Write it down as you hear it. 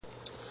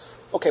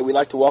Okay, we'd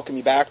like to welcome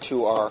you back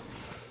to our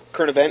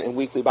current event and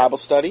weekly Bible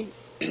study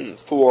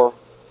for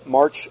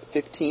March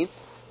 15th,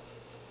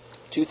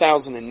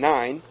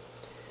 2009.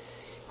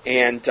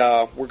 And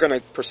we're going to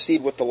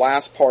proceed with the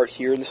last part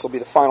here, and this will be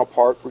the final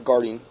part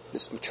regarding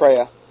this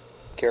Maitreya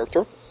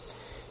character.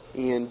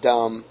 And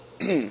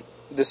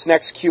this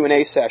next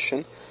Q&A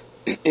session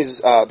is,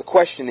 the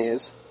question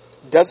is,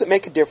 does it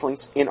make a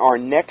difference in our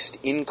next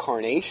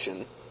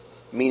incarnation,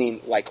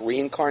 meaning like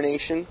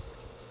reincarnation,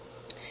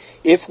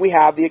 if we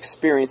have the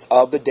experience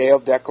of the Day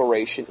of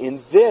Declaration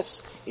in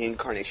this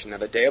incarnation? Now,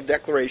 the Day of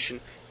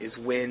Declaration is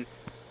when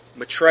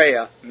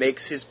Maitreya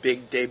makes his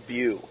big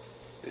debut.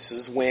 This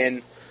is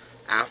when,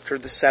 after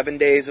the 7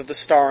 days of the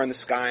star in the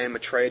sky, and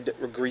Maitreya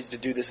agrees to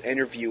do this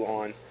interview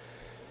on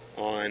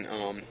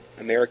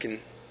American.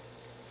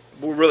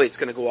 Well, really, it's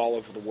going to go all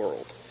over the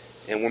world,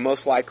 and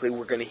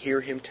we're going to hear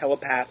him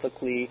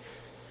telepathically.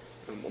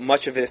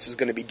 Much of this is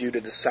going to be due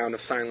to the sound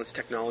of silence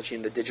technology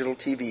and the digital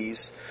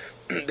TVs.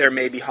 There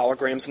may be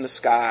holograms in the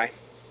sky,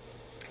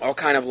 all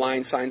kind of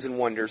line signs and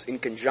wonders in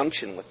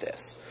conjunction with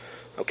this.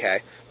 Okay,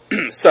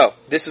 so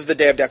this is the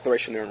Day of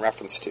Declaration they're in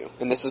reference to,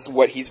 and this is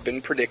what he's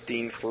been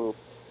predicting for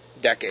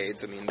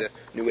decades. I mean, the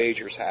New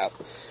Agers have.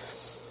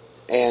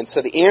 And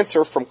so the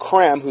answer from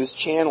Krem, who's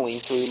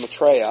channeling through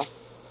Maitreya,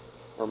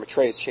 or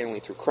Maitreya is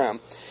channeling through Krem,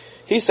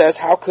 he says,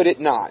 how could it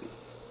not?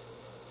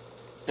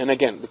 And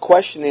again, the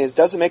question is,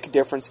 does it make a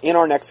difference in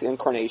our next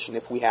incarnation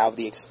if we have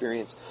the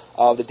experience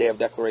of the Day of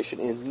Declaration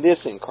in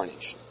this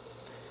incarnation?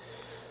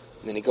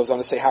 And then he goes on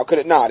to say, how could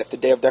it not? If the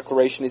Day of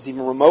Declaration is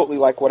even remotely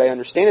like what I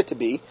understand it to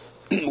be,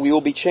 we will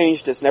be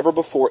changed as never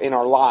before in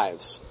our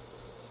lives.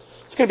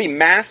 It's going to be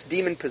mass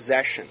demon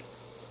possession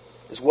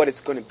is what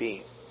it's going to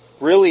be.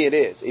 Really it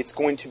is. It's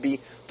going to be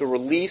the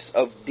release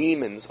of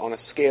demons on a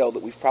scale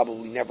that we've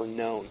probably never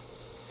known.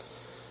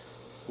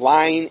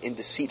 Lying and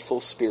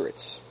deceitful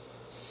spirits.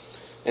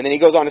 And then he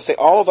goes on to say,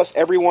 all of us,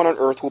 everyone on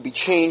earth, will be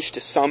changed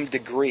to some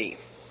degree.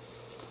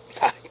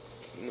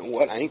 You know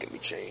what? I ain't going to be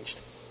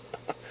changed.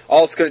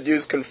 All it's going to do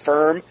is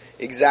confirm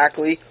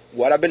exactly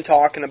what I've been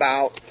talking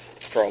about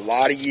for a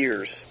lot of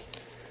years.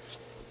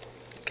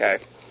 Okay.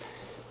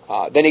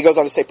 Then he goes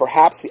on to say,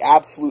 perhaps the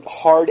absolute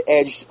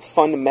hard-edged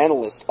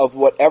fundamentalist of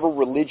whatever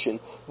religion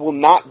will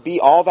not be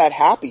all that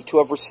happy to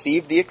have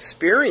received the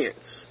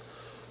experience.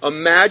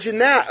 Imagine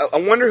that.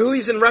 I wonder who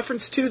he's in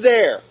reference to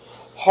there.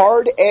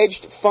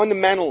 Hard-edged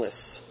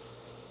fundamentalists.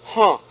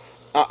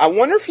 I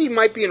wonder if he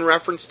might be in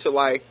reference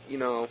to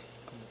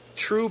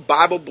true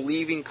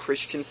Bible-believing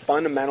Christian,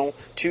 fundamental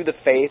to the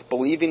faith,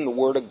 believing the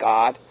Word of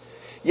God.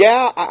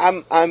 Yeah,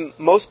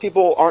 most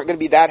people aren't going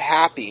to be that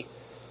happy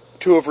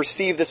to have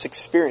received this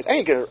experience.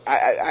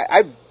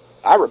 I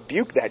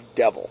rebuke that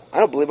devil. I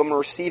don't believe I'm going to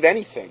receive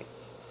anything.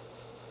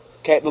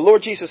 Okay, the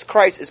Lord Jesus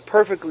Christ is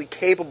perfectly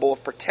capable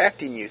of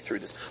protecting you through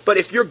this. But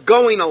if you're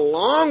going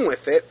along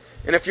with it,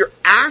 and if you're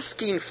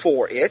asking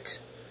for it,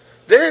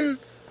 then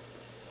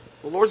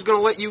the Lord's going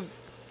to let you,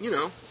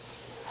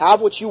 have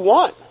what you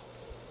want.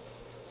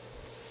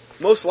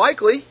 Most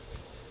likely.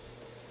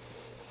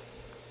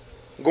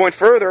 Going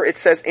further, it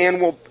says,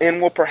 and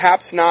will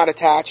perhaps not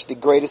attach the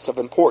greatest of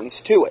importance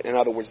to it. In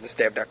other words, this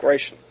Day of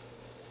Declaration.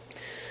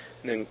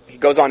 And then he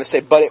goes on to say,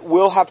 but it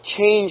will have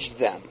changed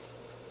them.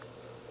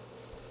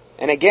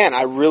 And again,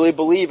 I really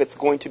believe it's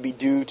going to be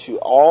due to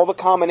all the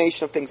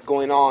combination of things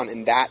going on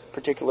in that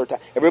particular time.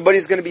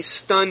 Everybody's going to be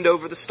stunned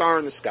over the star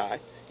in the sky,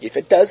 if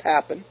it does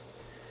happen.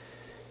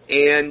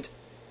 And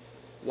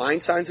line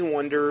signs and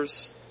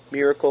wonders,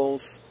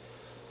 miracles,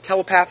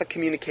 telepathic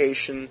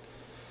communication,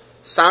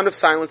 sound of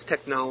silence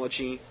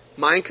technology,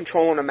 mind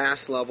control on a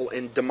mass level,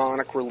 and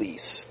demonic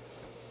release.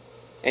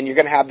 And you're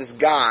going to have this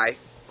guy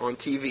on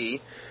TV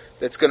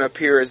that's going to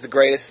appear as the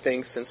greatest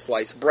thing since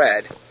sliced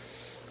bread,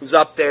 who's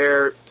up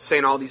there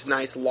saying all these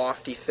nice,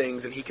 lofty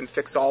things, and he can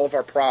fix all of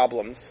our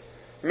problems.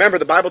 Remember,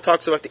 the Bible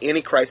talks about the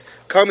Antichrist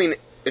coming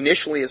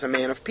initially as a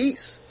man of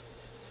peace.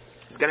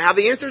 He's going to have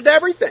the answers to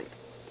everything.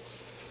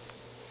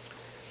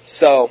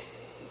 So,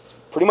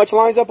 pretty much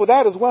lines up with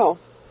that as well.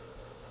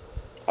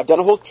 I've done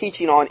a whole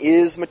teaching on,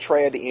 is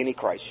Maitreya the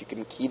Antichrist? You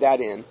can key that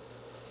in.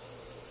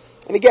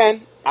 And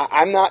again,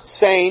 I'm not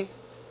saying,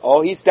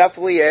 he's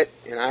definitely it,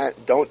 and I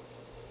don't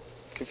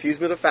confuse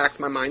me with the facts,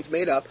 my mind's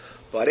made up.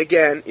 But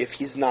again, if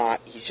he's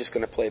not, he's just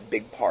going to play a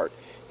big part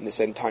in this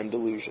end-time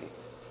delusion.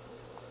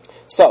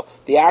 So,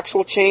 the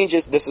actual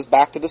changes, this is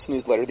back to this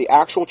newsletter, the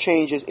actual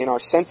changes in our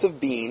sense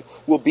of being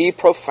will be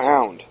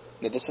profound.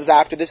 Now, this is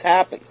after this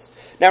happens.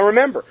 Now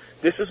remember,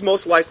 this is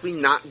most likely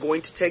not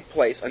going to take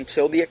place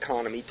until the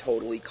economy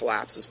totally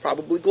collapses,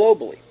 probably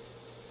globally.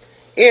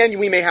 And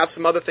we may have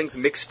some other things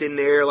mixed in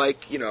there,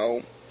 like,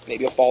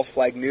 maybe a false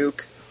flag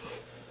nuke,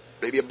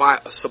 maybe a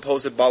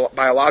supposed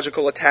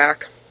biological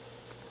attack,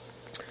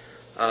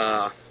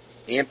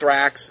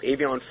 anthrax,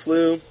 avian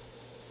flu.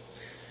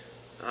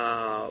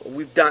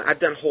 I've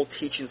done whole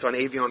teachings on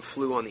avian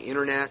flu on the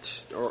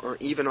internet, or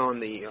even on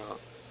the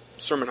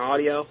sermon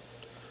audio.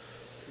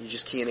 You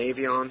just key in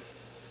avian,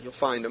 you'll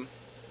find them.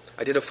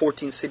 I did a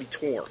 14-city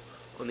tour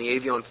on the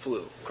avian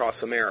flu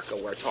across America,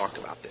 where I talked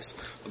about this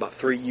about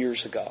 3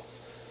 years ago.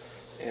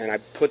 And I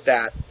put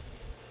the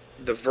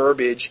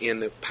verbiage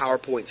and the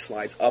PowerPoint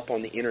slides up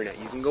on the internet.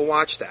 You can go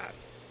watch that.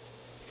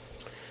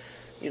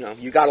 You know,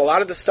 you got a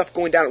lot of this stuff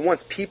going down at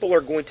once. People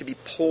are going to be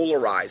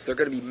polarized. They're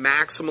going to be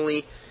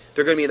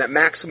in that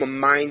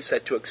maximum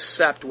mindset to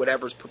accept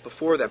whatever's put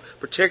before them,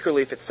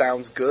 particularly if it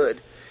sounds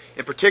good.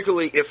 And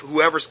particularly if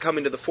whoever's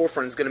coming to the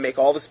forefront is going to make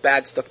all this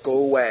bad stuff go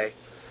away.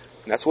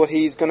 And that's what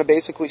he's going to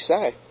basically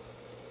say.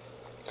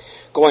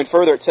 Going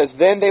further, it says,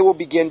 then they will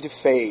begin to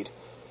fade.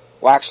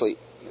 Well, actually,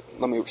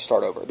 let me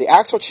start over. The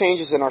actual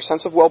changes in our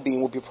sense of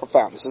well-being will be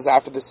profound. This is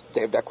after this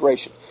day of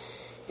declaration.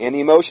 And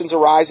the emotions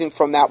arising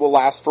from that will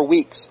last for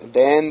weeks.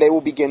 Then they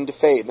will begin to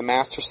fade. The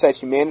Master said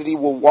humanity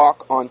will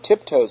walk on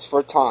tiptoes for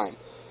a time.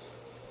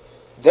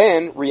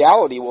 Then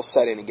reality will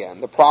set in again.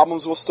 The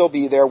problems will still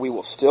be there. We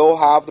will still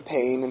have the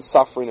pain and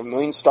suffering of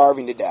millions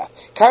starving to death.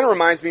 Kind of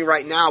reminds me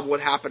right now of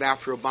what happened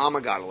after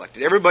Obama got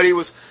elected. Everybody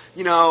was,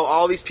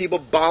 all these people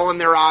bawling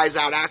their eyes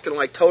out, acting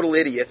like total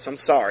idiots. I'm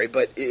sorry,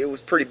 but it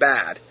was pretty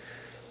bad.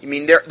 I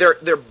mean,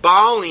 they're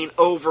bawling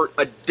over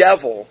a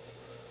devil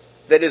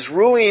that is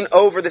ruling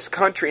over this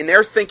country, and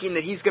they're thinking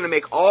that he's going to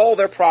make all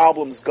their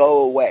problems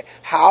go away.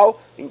 How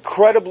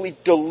incredibly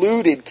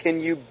deluded can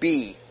you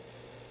be?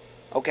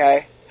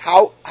 Okay?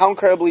 How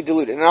incredibly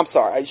deluded. And I'm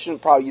sorry, I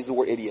shouldn't probably use the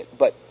word idiot,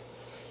 but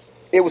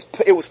it was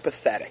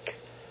pathetic.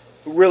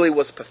 It really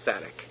was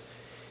pathetic.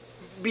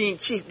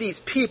 These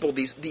people,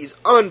 these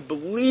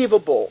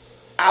unbelievable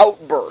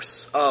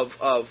outbursts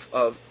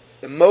of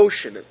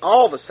emotion and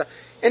all this stuff.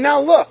 And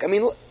now look,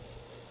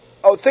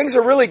 things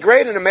are really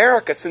great in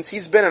America since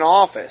he's been in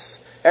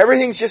office.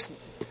 Everything's just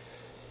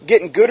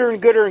getting gooder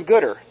and gooder and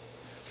gooder.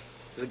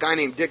 There's a guy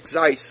named Dick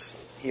Zeiss.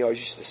 He always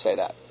used to say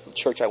that in the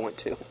church I went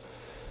to.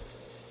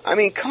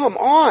 Come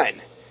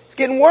on. It's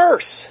getting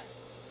worse.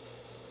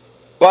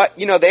 But,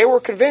 they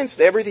were convinced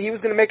he was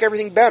going to make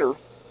everything better.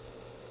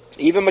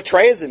 Even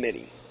Maitreya is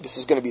admitting this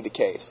is going to be the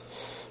case.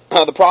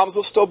 The problems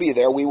will still be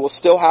there. We will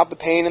still have the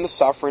pain and the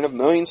suffering of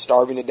millions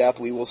starving to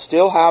death. We will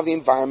still have the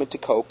environment to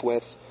cope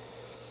with.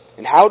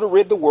 And how to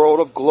rid the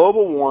world of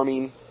global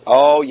warming.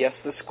 Oh,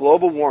 yes, this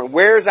global warming.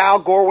 Where's Al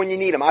Gore when you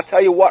need him? I'll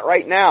tell you what,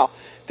 right now,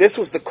 this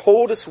was the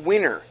coldest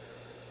winter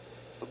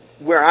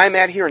where I'm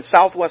at here in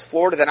southwest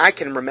Florida that I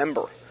can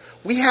remember.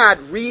 We had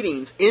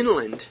readings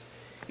inland.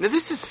 Now,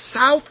 this is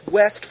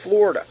southwest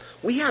Florida.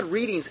 We had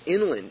readings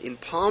inland in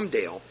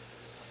Palmdale,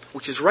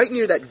 which is right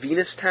near that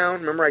Venus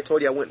town. Remember I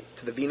told you I went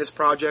to the Venus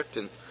Project?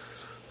 And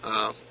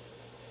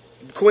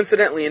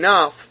coincidentally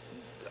enough,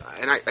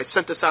 and I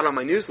sent this out on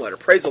my newsletter,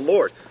 praise the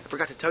Lord. I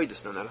forgot to tell you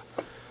this, Nonetta.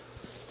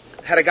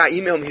 I had a guy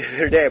email me the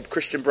other day, a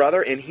Christian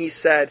brother, and he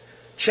said,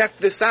 check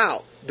this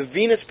out. The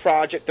Venus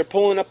Project, they're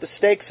pulling up the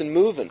stakes and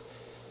moving.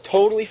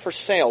 Totally for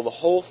sale, the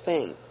whole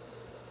thing.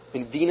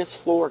 In Venus,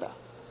 Florida.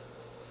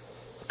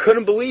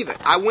 Couldn't believe it.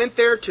 I went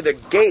there to the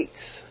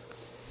gates,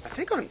 I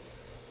think on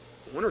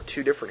one or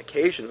two different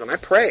occasions, and I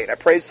prayed. I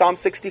prayed Psalm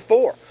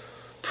 64.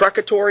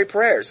 Precatory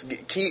prayers.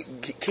 Key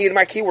to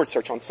my keyword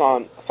search on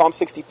Psalm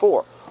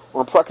 64.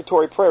 Or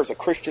imprecatory prayers, a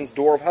Christian's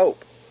door of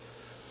hope.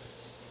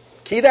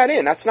 Key that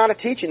in. That's not a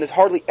teaching that's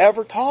hardly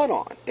ever taught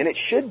on, and it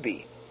should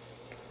be.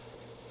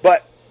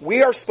 But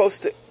we are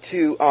supposed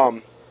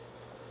to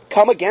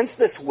come against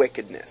this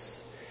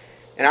wickedness.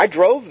 And I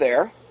drove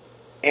there,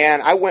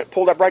 and I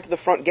pulled up right to the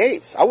front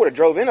gates. I would have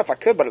drove in if I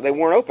could, but they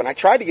weren't open. I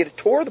tried to get a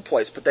tour of the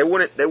place, but they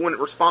wouldn't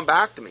respond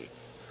back to me.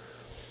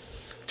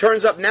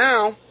 Turns up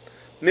now,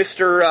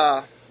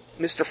 Mr.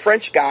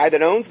 French guy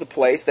that owns the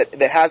place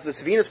that has this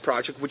Venus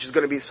Project, which is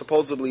going to be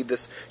supposedly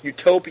this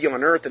utopia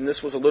on Earth, and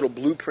this was a little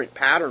blueprint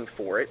pattern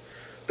for it.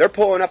 They're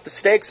pulling up the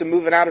stakes and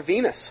moving out of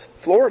Venus,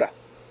 Florida.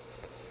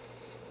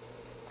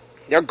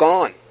 They're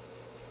gone.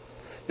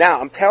 Now,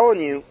 I'm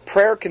telling you,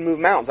 prayer can move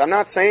mountains. I'm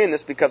not saying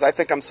this because I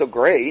think I'm so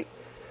great.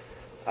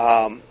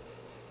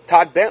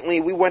 Todd Bentley,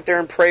 we went there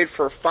and prayed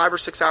for 5 or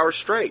 6 hours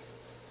straight.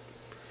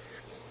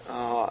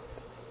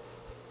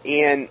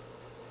 And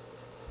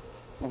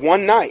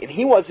one night, and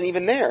he wasn't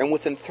even there, and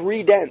within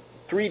 3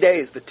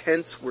 days, the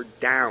tents were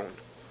down.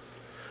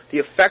 The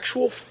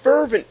effectual,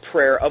 fervent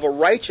prayer of a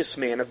righteous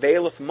man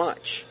availeth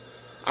much.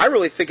 I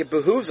really think it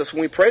behooves us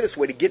when we pray this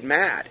way to get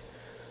mad.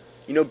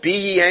 Be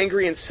ye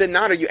angry and sin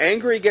not. Are you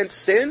angry against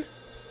sin?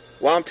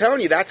 Well, I'm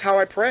telling you, that's how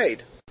I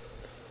prayed.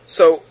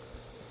 So,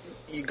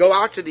 you go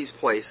out to these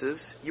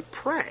places, you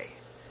pray.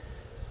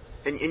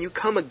 And you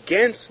come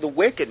against the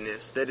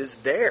wickedness that is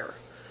there.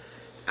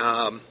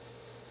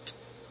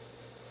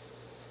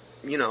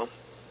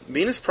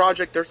 Venus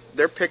Project,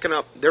 they're picking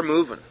up, they're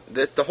moving.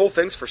 The whole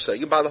thing's for sale.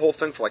 You can buy the whole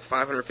thing for like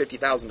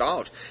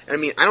 $550,000.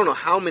 And I don't know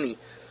how many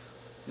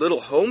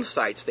little home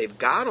sites they've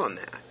got on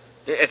that.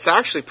 It's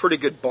actually a pretty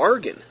good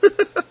bargain.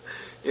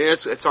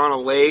 It's on a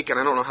lake, and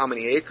I don't know how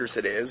many acres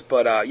it is,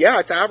 but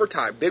it's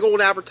advertised. Big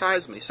old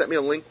advertisement. He sent me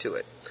a link to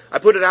it. I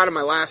put it out in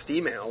my last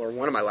email, or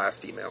one of my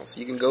last emails.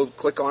 You can go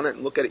click on it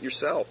and look at it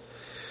yourself.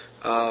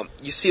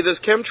 You see those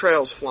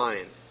chemtrails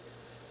flying,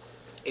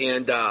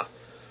 and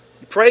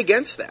you pray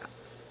against that.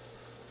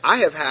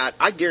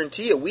 I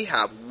guarantee you, we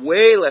have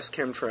way less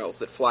chemtrails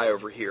that fly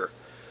over here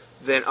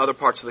than other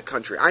parts of the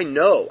country. I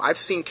know. I've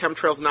seen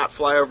chemtrails not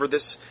fly over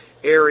this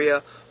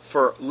area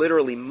for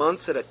literally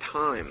months at a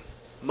time.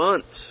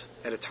 Months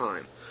at a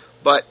time.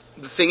 But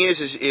the thing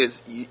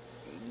is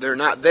they're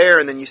not there,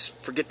 and then you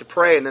forget to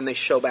pray, and then they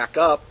show back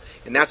up,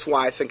 and that's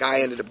why I think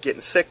I ended up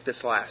getting sick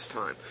this last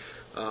time.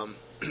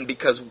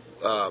 Because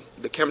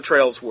the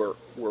chemtrails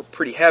were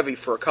pretty heavy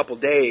for a couple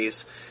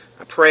days.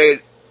 I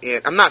prayed,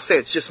 and I'm not saying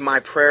it's just my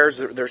prayers.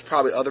 There's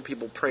probably other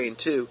people praying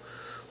too,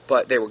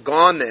 but they were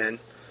gone then.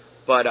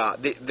 But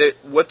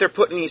what they're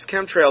putting in these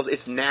chemtrails,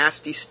 it's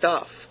nasty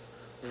stuff.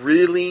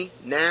 Really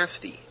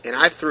nasty. And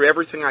I threw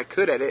everything I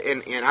could at it,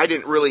 and I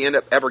didn't really end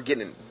up ever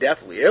getting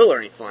deathly ill or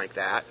anything like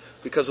that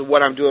because of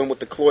what I'm doing with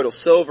the colloidal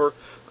silver,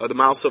 or the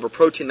mild silver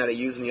protein that I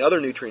use, and the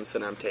other nutrients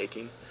that I'm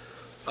taking.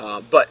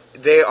 But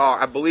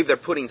I believe they're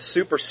putting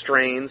super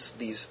strains,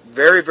 these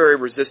very, very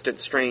resistant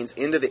strains,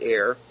 into the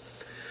air,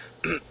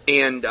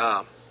 and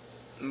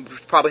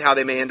probably how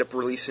they may end up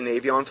releasing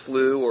avian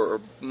flu,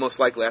 or most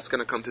likely that's going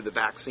to come through the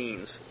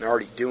vaccines. They're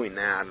already doing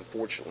that,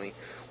 unfortunately.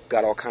 We've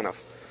got all kind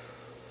of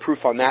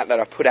proof on that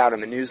I've put out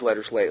in the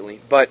newsletters lately.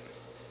 But,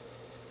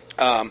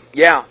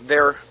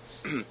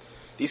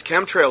 these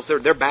chemtrails,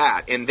 they're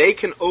bad, and they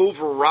can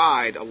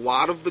override a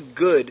lot of the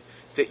good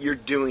that you're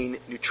doing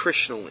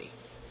nutritionally.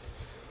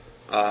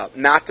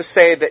 Not to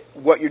say that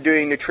what you're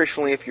doing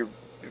nutritionally, if you're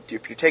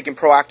taking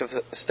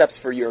proactive steps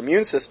for your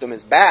immune system,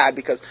 is bad,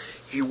 because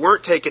if you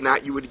weren't taking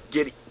that, you would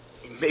get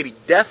maybe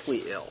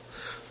deathly ill.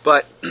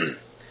 But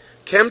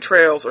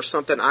chemtrails are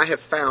something I have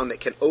found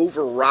that can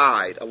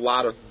override a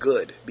lot of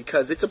good,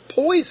 because it's a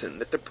poison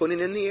that they're putting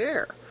in the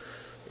air.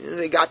 You know,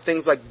 they got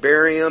things like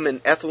barium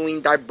and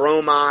ethylene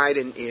dibromide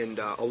and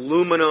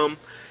aluminum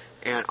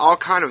and all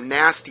kind of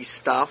nasty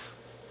stuff.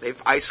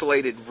 They've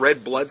isolated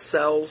red blood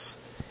cells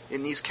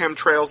in these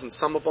chemtrails, and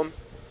some of them,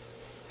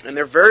 and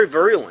they're very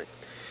virulent.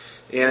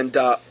 And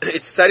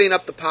it's setting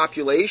up the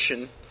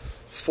population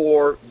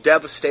for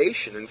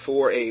devastation and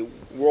for a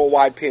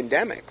worldwide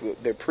pandemic.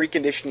 They're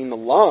preconditioning the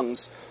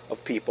lungs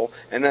of people,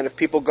 and then if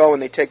people go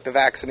and they take the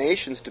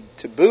vaccinations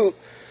to boot,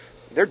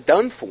 they're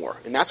done for.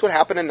 And that's what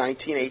happened in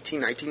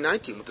 1918,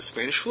 1919 with the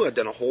Spanish flu. I've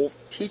done a whole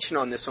teaching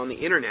on this on the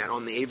internet,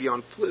 on the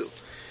avian flu.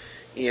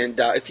 And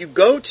if you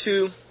go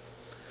to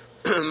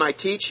my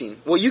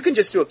teaching, well, you can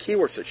just do a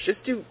keyword search.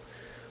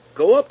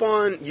 Go up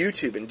on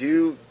YouTube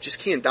and just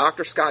key in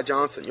Dr. Scott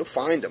Johnson. You'll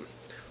find him.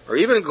 Or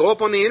even go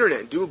up on the internet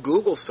and do a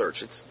Google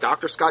search. It's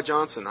Dr. Scott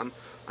Johnson.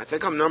 I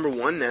think I'm number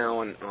one now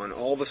on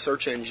all the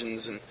search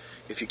engines, and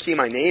if you key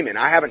my name in.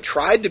 I haven't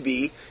tried to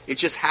be. It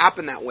just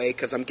happened that way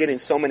because I'm getting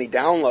so many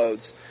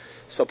downloads.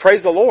 So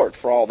praise the Lord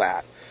for all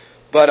that.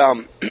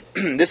 But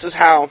this is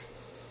how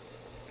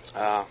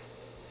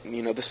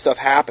this stuff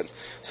happens.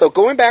 So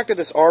going back to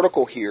this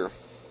article here,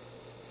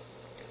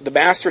 the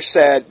master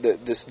said,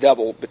 this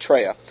devil,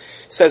 Betraya,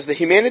 says that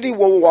humanity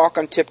will walk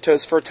on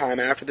tiptoes for a time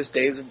after this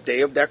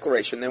day of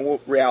declaration. Then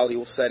reality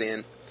will set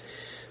in.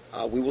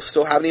 We will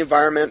still have the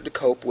environment to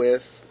cope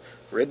with,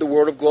 rid the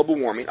world of global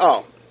warming.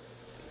 Oh,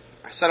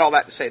 I said all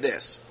that to say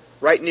this.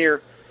 Right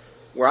near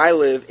where I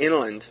live,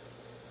 inland,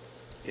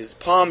 is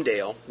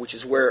Palmdale, which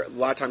is where a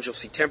lot of times you'll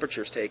see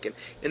temperatures taken.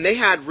 And they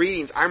had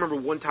readings, I remember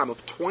one time,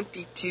 of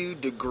 22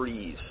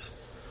 degrees.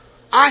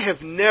 I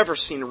have never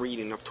seen a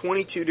reading of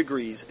 22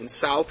 degrees in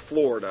South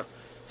Florida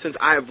since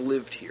I have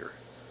lived here.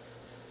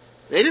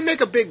 They didn't make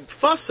a big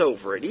fuss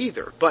over it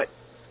either, but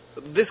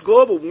this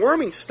global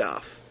warming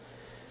stuff,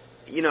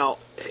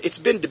 it's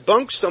been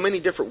debunked so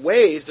many different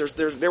ways. I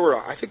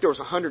think there was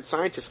 100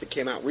 scientists that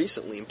came out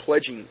recently and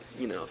pledging,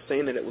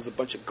 saying that it was a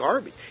bunch of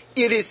garbage.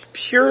 It is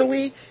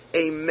purely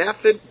a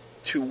method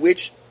to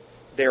which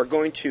they are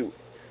going to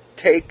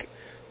take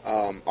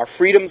our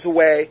freedoms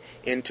away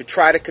and to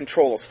try to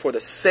control us for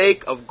the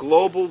sake of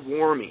global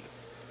warming.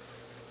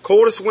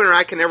 Coldest winter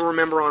I can ever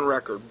remember on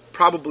record,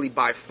 probably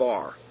by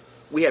far.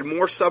 We had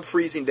more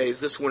sub-freezing days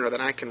this winter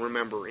than I can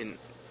remember in,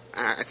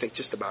 I think,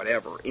 just about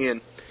ever.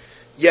 And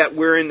yet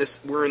we're in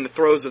the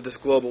throes of this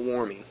global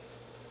warming.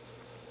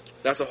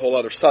 That's a whole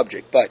other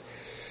subject, but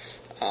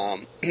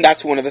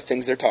that's one of the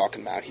things they're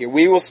talking about here.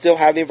 We will still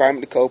have the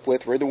environment to cope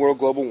with, rid the world of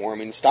global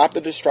warming, stop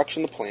the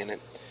destruction of the planet.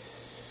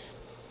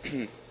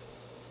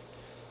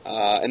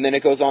 And then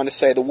it goes on to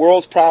say, the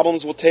world's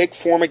problems will take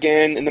form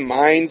again in the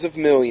minds of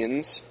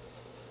millions.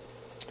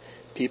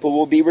 People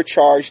will be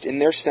recharged in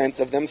their sense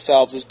of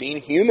themselves as being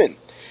human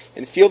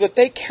and feel that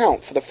they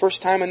count for the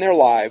first time in their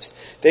lives.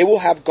 They will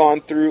have gone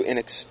through an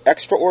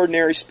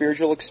extraordinary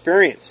spiritual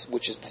experience,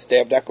 which is this day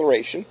of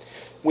declaration,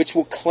 which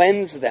will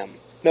cleanse them.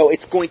 No,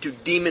 it's going to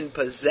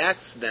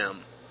demon-possess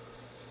them,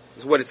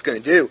 is what it's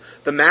going to do.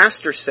 The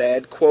Master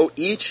said, quote,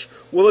 each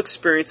will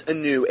experience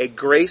anew a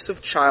grace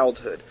of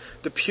childhood,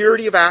 the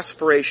purity of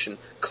aspiration,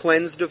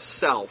 cleansed of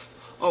self.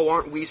 Oh,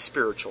 aren't we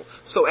spiritual?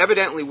 So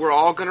evidently we're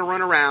all going to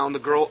run around.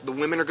 The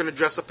women are going to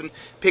dress up in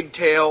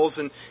pigtails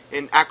and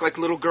act like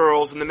little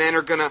girls, and the men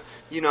are going to,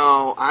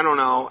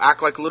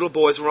 act like little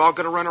boys. We're all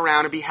going to run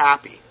around and be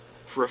happy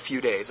for a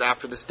few days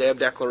after this day of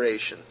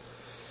declaration.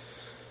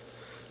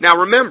 Now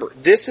remember,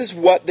 this is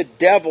what the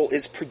devil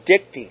is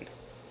predicting.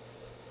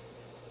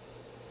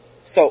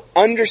 So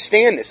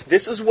understand this.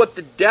 This is what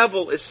the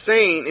devil is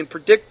saying and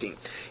predicting.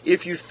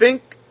 If you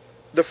think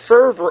the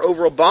fervor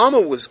over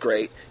Obama was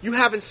great, you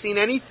haven't seen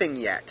anything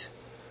yet.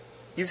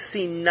 You've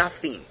seen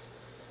nothing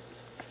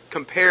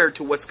compared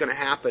to what's going to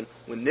happen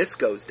when this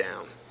goes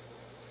down.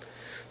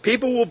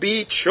 People will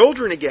be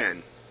children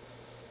again.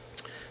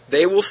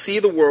 They will see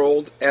the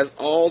world as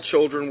all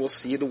children will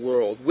see the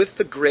world, with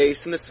the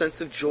grace and the sense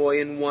of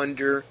joy and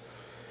wonder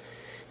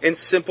and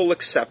simple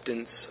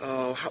acceptance.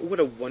 Oh,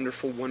 what a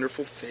wonderful,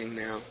 wonderful thing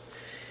now.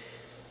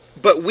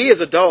 But we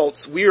as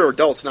adults, we are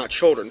adults, not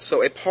children.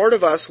 So a part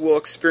of us will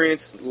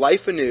experience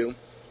life anew,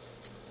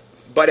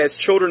 but as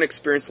children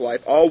experience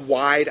life, all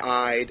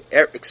wide-eyed,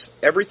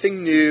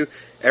 everything new,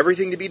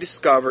 everything to be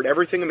discovered,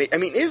 everything amazing. I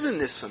mean, isn't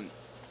this some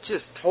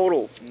just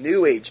total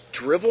New Age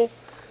drivel?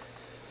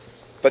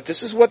 But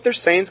this is what they're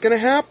saying is going to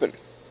happen.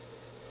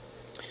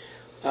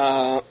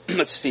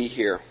 Let's see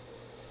here.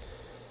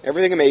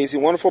 Everything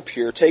amazing, wonderful,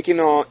 pure, taking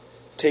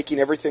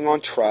everything on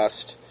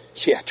trust.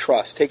 Yeah,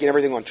 trust. Taking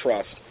everything on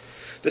trust.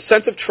 The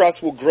sense of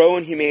trust will grow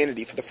in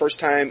humanity for the first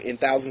time in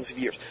thousands of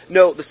years.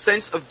 No, the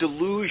sense of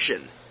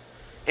delusion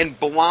and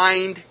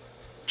blind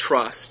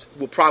trust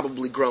will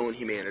probably grow in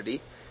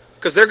humanity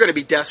because they're going to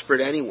be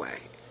desperate anyway.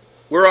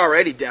 We're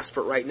already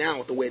desperate right now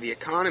with the way the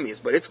economy is,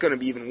 but it's going to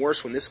be even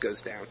worse when this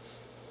goes down.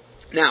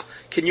 Now,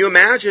 can you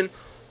imagine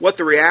what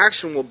the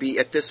reaction will be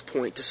at this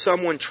point to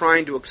someone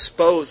trying to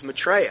expose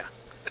Maitreya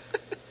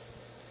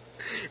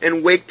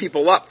and wake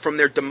people up from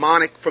this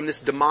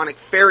demonic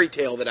fairy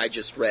tale that I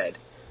just read?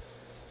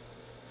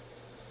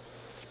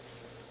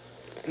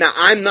 Now,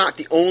 I'm not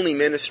the only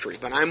ministry,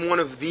 but I'm one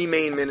of the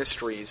main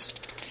ministries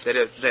that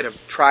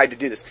have tried to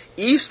do this.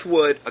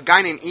 Eastwood, a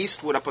guy named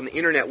Eastwood up on the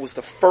internet, was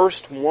the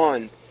first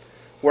one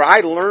where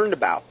I learned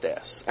about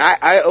this.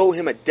 I owe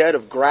him a debt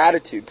of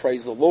gratitude,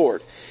 praise the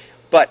Lord.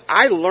 But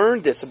I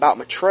learned this about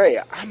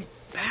Maitreya. I'm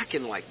back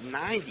in like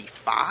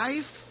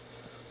 95?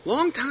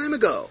 Long time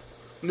ago.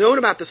 Known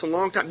about this a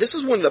long time. This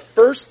is one of the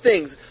first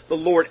things the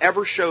Lord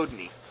ever showed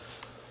me.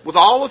 With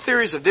all the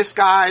theories of this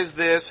guy's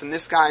this and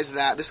this guy's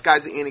that, this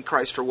guy's the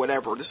Antichrist or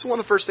whatever, this is one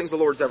of the first things the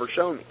Lord's ever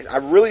shown me. I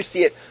really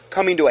see it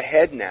coming to a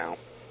head now.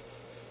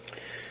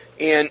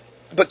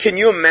 But can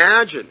you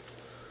imagine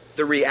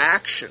the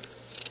reaction?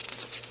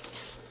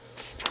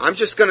 I'm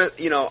just going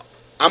to,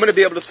 I'm going to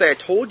be able to say, I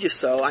told you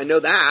so. I know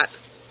that.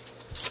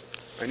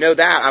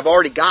 I've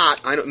already got.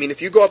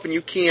 If you go up and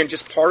you can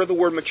just part of the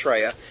word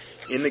Maitreya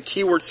in the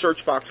keyword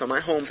search box on my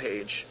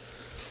homepage,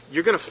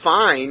 you're going to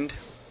find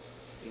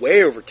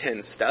way over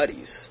 10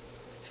 studies.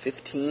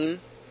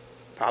 15,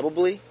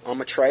 probably, on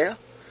Maitreya.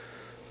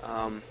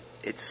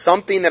 It's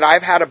something that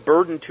I've had a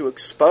burden to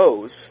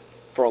expose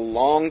for a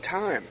long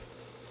time.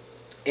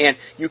 And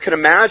you can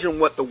imagine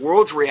what the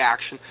world's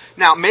reaction.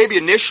 Now, maybe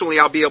initially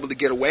I'll be able to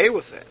get away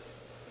with it.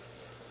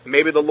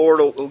 Maybe the Lord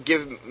will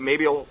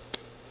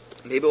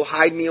he'll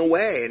hide me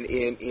away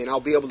and I'll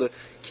be able to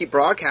keep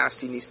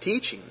broadcasting these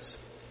teachings.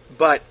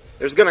 But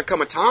there's going to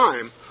come a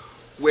time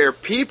where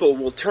people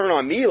will turn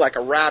on me like a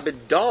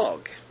rabid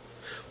dog.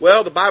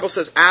 Well, the Bible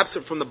says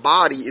absent from the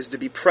body is to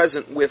be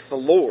present with the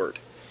Lord.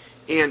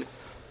 And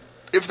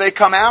if they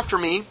come after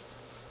me,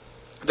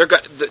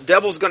 the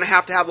devil's going to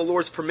have the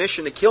Lord's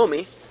permission to kill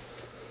me.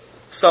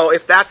 So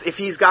if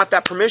he's got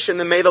that permission,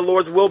 then may the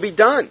Lord's will be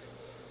done.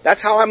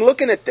 That's how I'm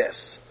looking at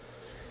this.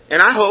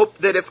 And I hope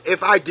that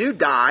if I do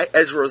die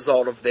as a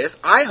result of this,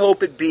 I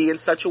hope it be in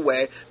such a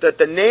way that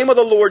the name of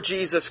the Lord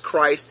Jesus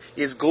Christ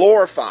is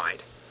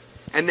glorified.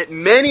 And that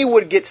many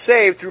would get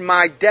saved through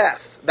my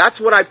death. That's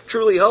what I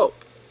truly hope.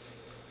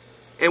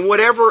 And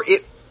whatever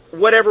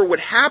would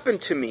happen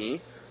to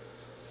me,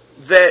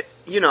 that,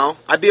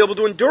 I'd be able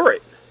to endure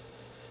it.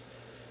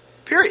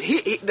 Period.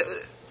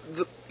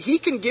 He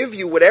can give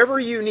you whatever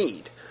you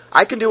need.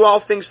 I can do all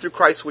things through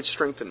Christ which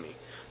strengthen me.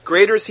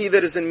 Greater is he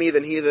that is in me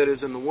than he that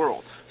is in the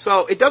world.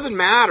 So it doesn't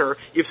matter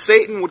if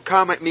Satan would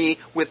come at me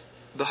with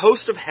the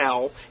host of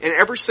hell and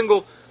every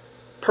single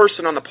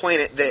person on the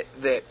planet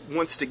that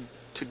wants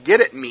to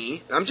get at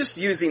me. I'm just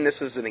using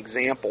this as an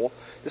example.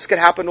 This could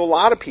happen to a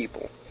lot of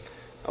people.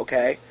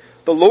 Okay?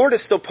 The Lord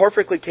is still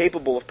perfectly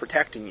capable of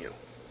protecting you.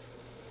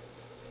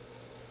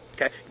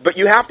 Okay? But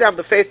you have to have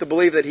the faith to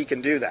believe that he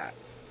can do that.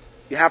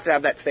 You have to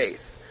have that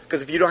faith.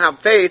 Because if you don't have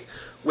faith,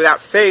 without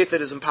faith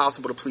it is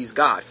impossible to please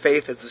God.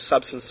 Faith is the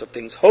substance of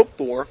things hoped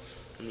for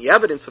and the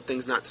evidence of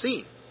things not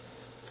seen.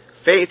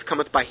 Faith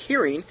cometh by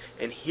hearing,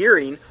 and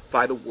hearing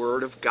by the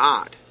Word of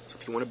God. So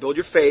if you want to build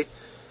your faith,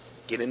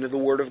 get into the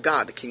Word of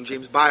God, the King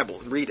James Bible,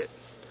 and read it.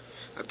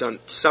 I've done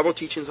several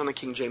teachings on the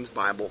King James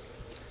Bible.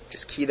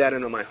 Just key that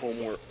in on my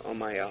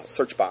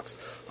search box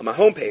on my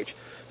homepage.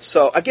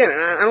 So again,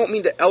 I don't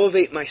mean to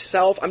elevate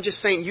myself. I'm just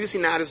saying,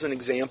 using that as an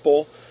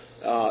example.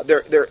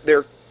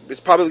 There's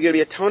probably going to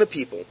be a ton of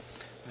people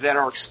that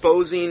are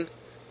exposing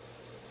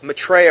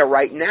Maitreya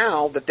right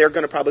now that they're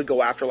going to probably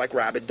go after like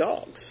rabid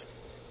dogs.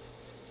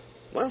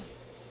 Well,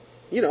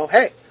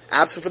 hey,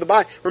 absent from the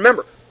body.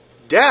 Remember,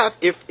 Death,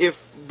 if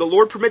the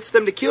Lord permits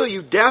them to kill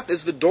you, death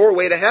is the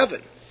doorway to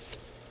heaven.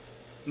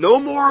 No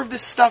more of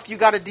this stuff you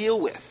got to deal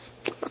with.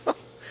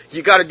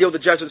 You got to deal with the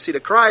judgment seat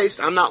of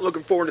Christ. I'm not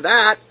looking forward to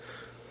that.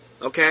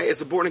 Okay, as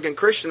a born-again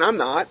Christian, I'm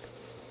not.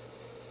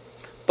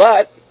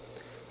 But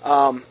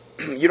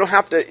you don't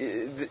have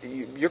to.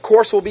 Your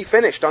course will be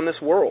finished on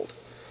this world.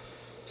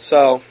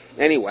 So,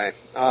 anyway,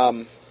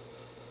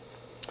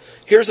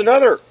 here's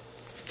another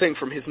thing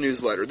from his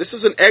newsletter. This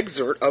is an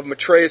excerpt of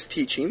Maitreya's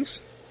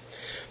teachings.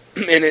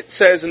 And it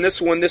says in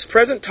this one, this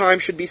present time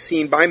should be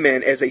seen by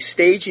men as a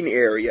staging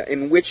area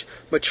in which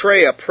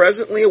Maitreya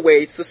presently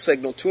awaits the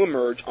signal to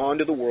emerge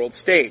onto the world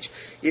stage.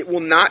 It will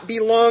not be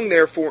long,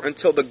 therefore,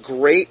 until the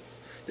great,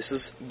 this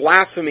is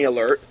blasphemy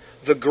alert,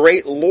 the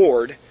great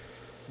Lord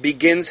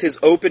begins his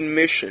open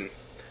mission,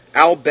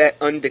 albeit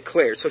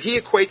undeclared. So he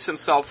equates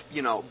himself,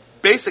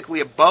 basically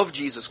above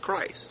Jesus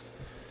Christ.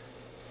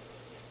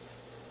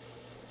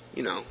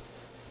 He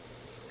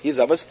is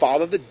of his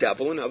father the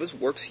devil, and of his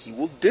works he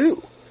will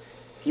do.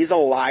 He's a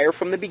liar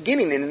from the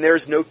beginning, and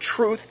there's no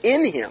truth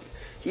in him.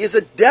 He is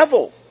a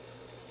devil.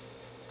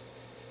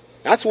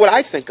 That's what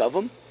I think of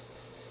him.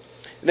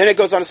 And then it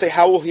goes on to say,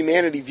 how will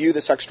humanity view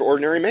this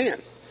extraordinary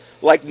man?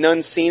 Like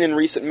none seen in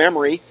recent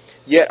memory,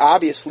 yet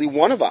obviously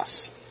one of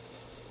us.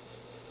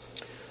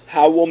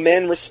 How will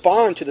men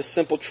respond to the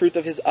simple truth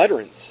of his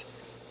utterance?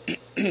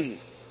 And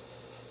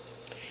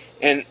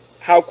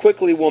how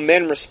quickly will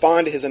men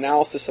respond to his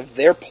analysis of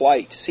their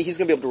plight? See, he's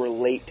going to be able to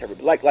relate to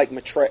everybody. Like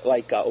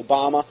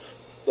Obama,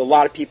 a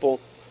lot of people,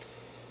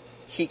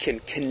 he can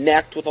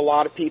connect with a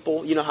lot of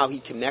people. You know how he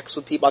connects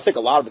with people? I think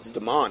a lot of it's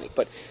demonic.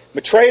 But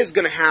Maitreya is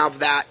going to have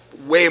that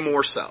way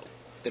more so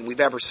than we've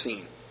ever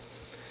seen.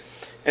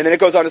 And then it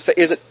goes on to say,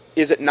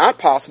 is it not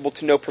possible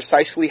to know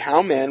precisely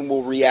how men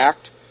will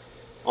react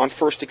on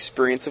first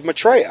experience of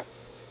Maitreya?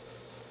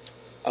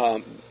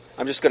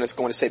 I'm just going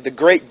to say, the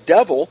great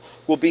devil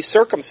will be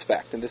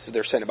circumspect. And this is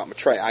they're saying about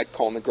Maitreya. I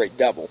call him the great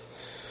devil.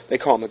 They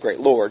call him the great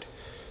Lord.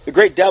 The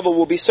great devil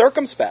will be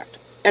circumspect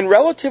and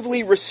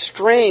relatively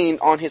restrained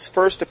on his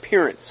first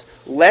appearance,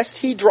 lest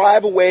he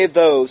drive away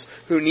those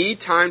who need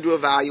time to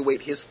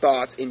evaluate his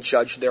thoughts and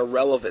judge their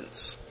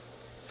relevance.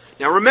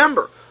 Now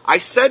remember, I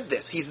said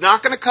this. He's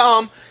not going to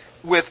come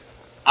with,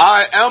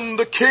 I am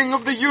the king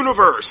of the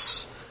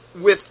universe,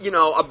 with,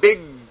 a big,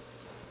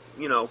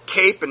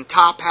 cape and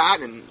top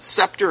hat and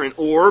scepter and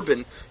orb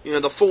and,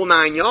 the full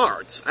 9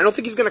 yards. I don't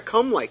think he's going to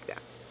come like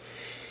that.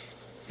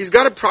 He's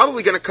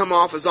probably going to come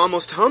off as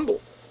almost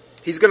humble.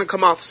 He's going to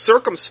come off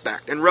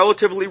circumspect and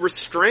relatively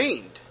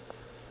restrained.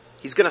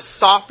 He's going to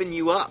soften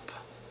you up.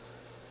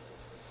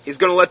 He's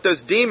going to let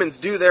those demons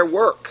do their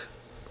work.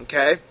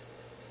 Okay?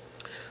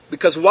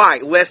 Because why?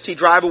 Lest he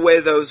drive away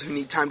those who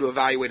need time to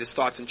evaluate his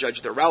thoughts and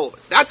judge their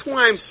relevance. That's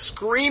why I'm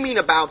screaming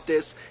about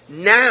this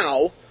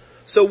now.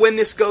 So when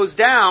this goes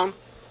down,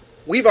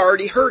 we've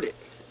already heard it.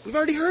 We've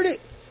already heard it.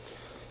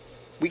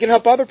 We can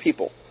help other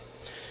people.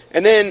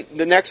 And then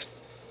the next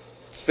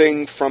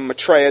thing from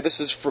Maitreya, this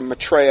is from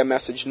Maitreya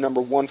message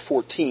number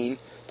 114.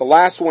 The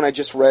last one I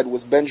just read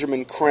was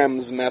Benjamin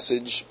Krem's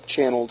message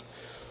channeled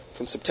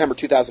from September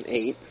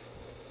 2008.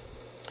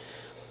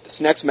 This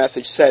next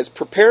message says,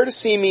 prepare to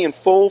see me in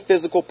full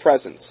physical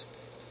presence,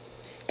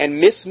 and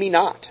miss me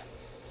not.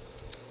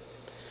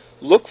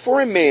 Look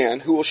for a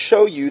man who will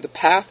show you the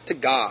path to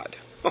God.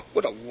 Oh,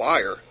 what a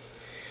liar.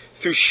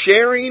 Through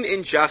sharing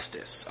in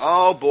justice.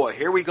 Oh boy,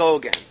 here we go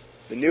again.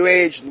 The New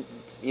Age,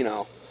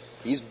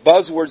 these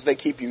buzzwords they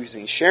keep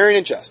using. Sharing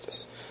and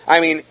justice.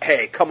 I mean,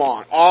 hey, come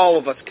on. All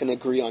of us can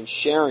agree on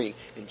sharing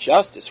and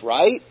justice,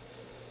 right?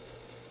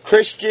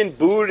 Christian,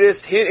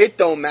 Buddhist, it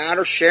don't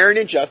matter. Sharing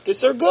and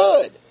justice are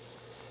good.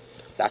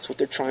 That's what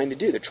they're trying to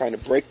do. They're trying to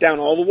break down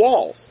all the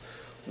walls.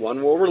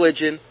 One world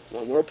religion,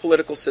 one world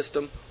political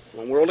system,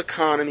 one world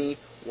economy,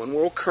 one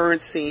world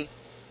currency,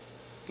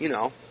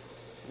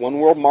 one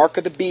world mark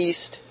of the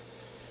beast.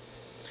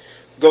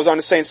 Goes on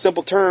to say in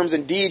simple terms,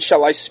 indeed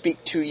shall I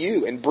speak to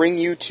you and bring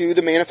you to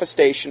the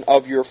manifestation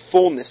of your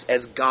fullness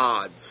as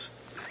gods.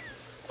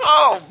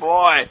 Oh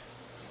boy.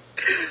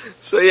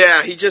 So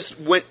yeah, he just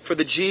went for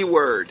the G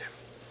word.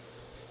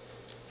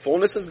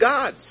 Fullness as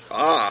gods.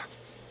 I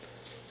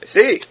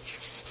see.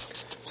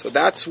 So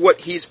that's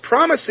what he's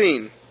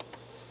promising.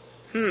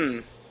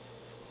 Kind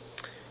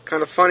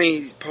of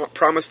funny, he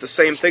promised the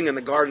same thing in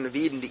the Garden of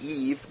Eden to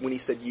Eve when he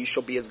said, you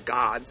shall be as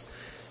gods.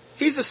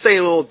 He's the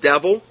same old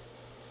devil.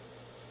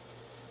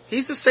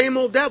 He's the same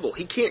old devil.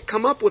 He can't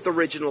come up with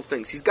original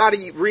things. He's got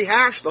to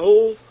rehash the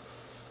whole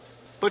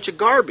bunch of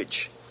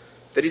garbage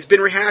that he's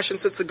been rehashing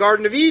since the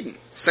Garden of Eden.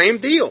 Same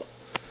deal.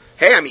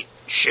 Hey,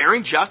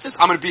 sharing justice?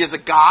 I'm going to be as a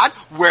god?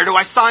 Where do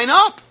I sign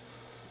up?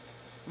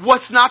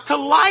 What's not to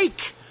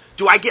like?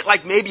 Do I get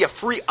maybe a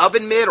free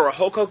oven mitt or a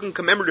Hoboken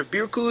commemorative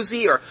beer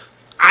koozie or,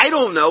 I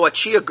don't know, a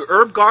chia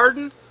herb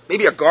garden?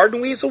 Maybe a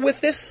garden weasel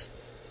with this?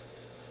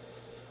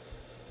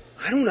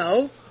 I don't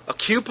know. A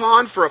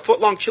coupon for a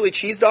foot-long chili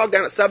cheese dog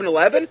down at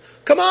 7-Eleven?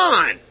 Come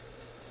on!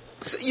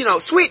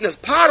 Sweeten this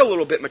pot a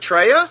little bit,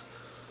 Maitreya.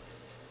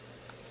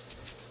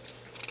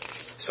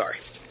 Sorry.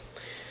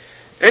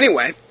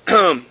 Anyway,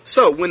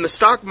 so when the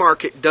stock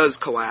market does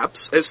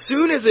collapse, as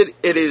soon as it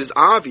is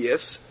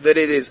obvious that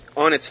it is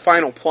on its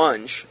final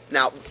plunge.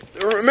 Now,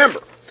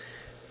 remember,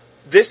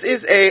 this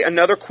is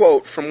another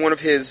quote from one of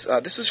his,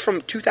 this is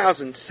from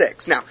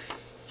 2006. Now,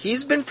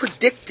 he's been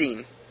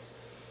predicting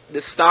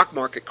this stock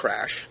market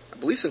crash, I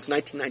believe since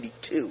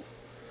 1992.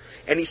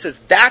 And he says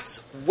that's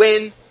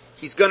when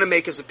he's going to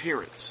make his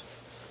appearance.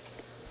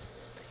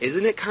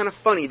 Isn't it kind of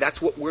funny?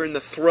 That's what we're in the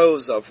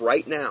throes of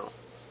right now.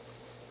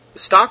 The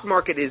stock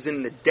market is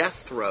in the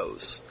death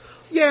throes.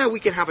 Yeah,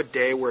 we can have a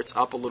day where it's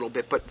up a little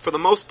bit, but for the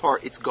most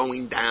part, it's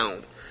going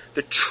down.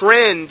 The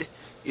trend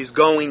is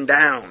going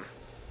down.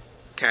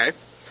 Okay?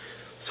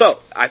 So,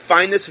 I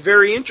find this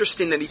very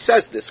interesting that he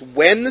says this.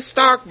 When the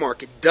stock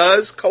market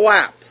does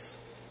collapse,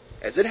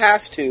 as it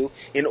has to,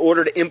 in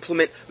order to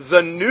implement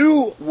the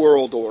new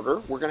world order.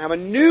 We're going to have a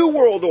new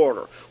world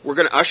order. We're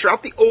going to usher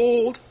out the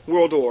old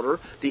world order,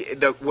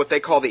 the what they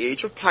call the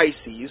age of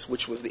Pisces,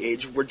 which was the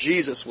age where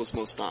Jesus was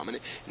most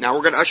dominant. Now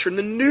we're going to usher in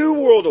the new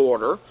world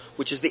order,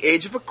 which is the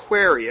age of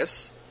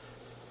Aquarius,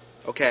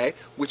 okay,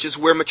 which is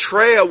where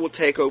Maitreya will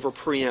take over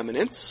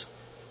preeminence.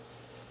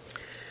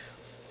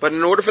 But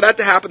in order for that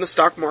to happen, the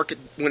stock market,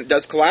 when it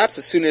does collapse,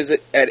 as soon as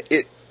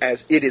it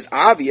is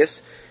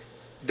obvious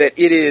that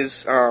it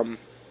is on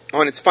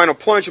its final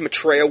plunge,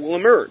 Maitreya will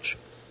emerge.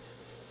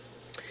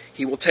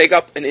 He will take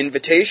up an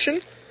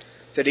invitation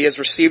that he has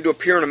received to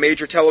appear on a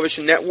major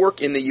television network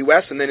in the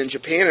U.S. and then in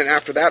Japan, and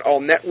after that, all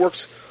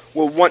networks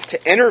will want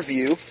to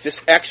interview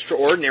this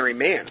extraordinary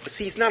man. But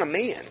see, he's not a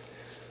man.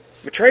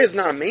 Maitreya is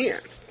not a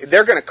man.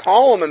 They're going to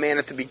call him a man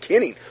at the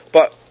beginning,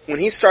 but when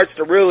he starts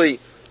to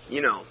really,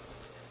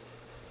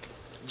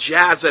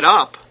 jazz it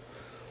up,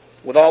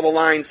 with all the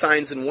lying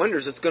signs and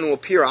wonders, it's going to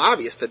appear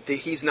obvious that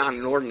he's not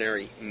an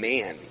ordinary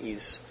man.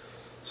 He's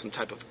some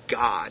type of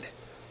god,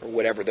 or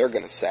whatever they're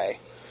going to say.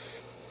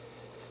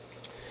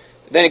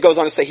 Then it goes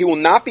on to say, he will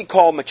not be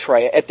called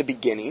Maitreya at the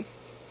beginning.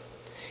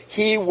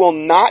 He will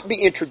not be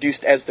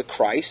introduced as the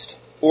Christ,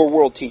 or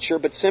world teacher,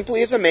 but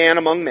simply as a man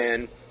among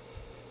men.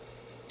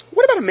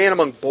 What about a man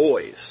among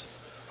boys?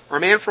 Or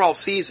a man for all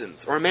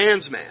seasons? Or a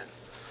man's man?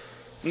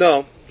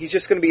 No, he's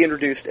just going to be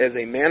introduced as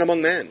a man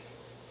among men.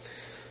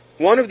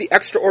 One of the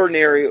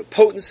extraordinary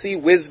potency,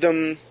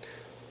 wisdom,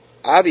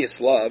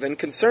 obvious love, and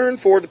concern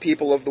for the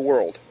people of the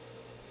world.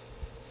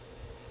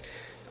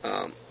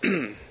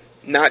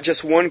 Not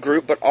just one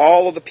group, but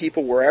all of the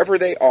people wherever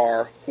they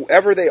are,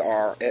 whoever they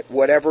are, at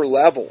whatever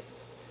level.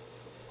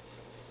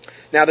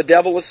 Now the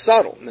devil is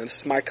subtle, and this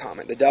is my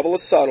comment. The devil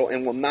is subtle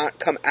and will not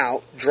come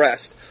out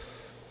dressed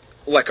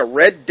like a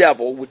red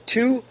devil with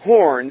 2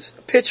 horns,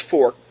 a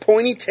pitchfork,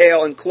 pointy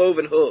tail, and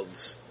cloven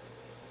hooves.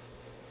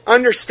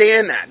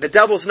 Understand that. The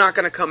devil's not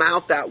going to come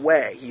out that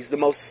way. He's the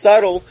most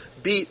subtle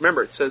beast.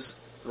 Remember, it says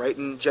right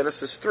in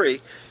Genesis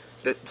 3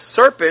 that the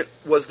serpent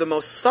was the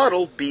most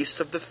subtle beast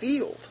of the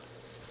field.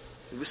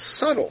 He was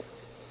subtle.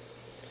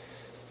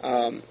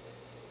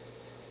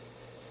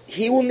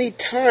 He will need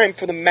time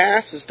for the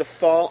masses to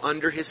fall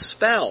under his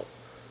spell.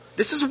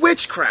 This is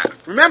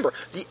witchcraft. Remember,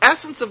 the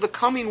essence of the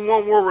coming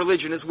one world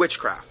religion is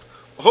witchcraft.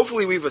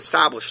 Hopefully we've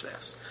established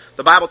this.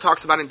 The Bible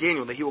talks about in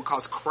Daniel that he will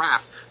cause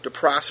craft to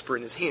prosper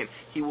in his hand.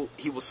 He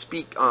will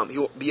speak, he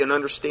will be an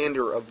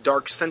understander of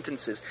dark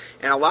sentences.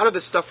 And a lot of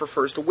this stuff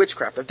refers to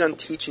witchcraft. I've done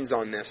teachings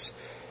on this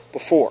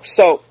before.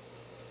 So,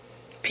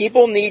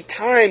 people need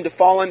time to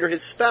fall under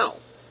his spell.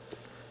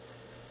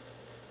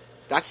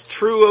 That's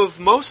true of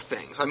most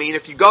things. I mean,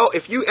 if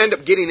you end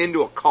up getting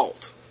into a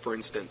cult, for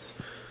instance,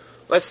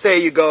 let's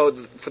say you go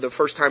for the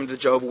first time to the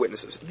Jehovah's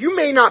Witnesses. You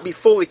may not be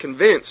fully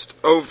convinced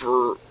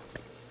in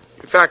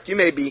fact, you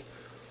may be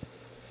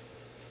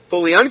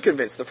fully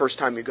unconvinced the first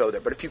time you go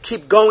there. But if you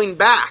keep going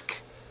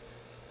back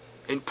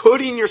and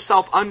putting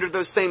yourself under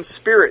those same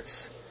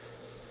spirits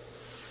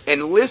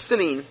and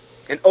listening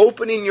and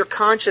opening your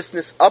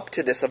consciousness up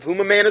to this, of whom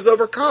a man is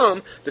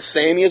overcome, the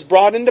same he is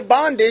brought into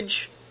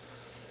bondage,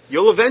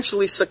 you'll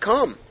eventually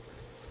succumb.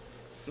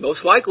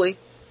 Most likely.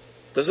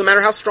 Doesn't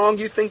matter how strong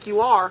you think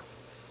you are.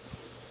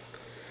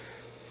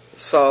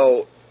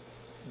 So,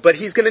 but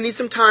he's going to need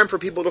some time for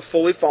people to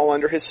fully fall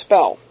under his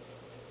spell.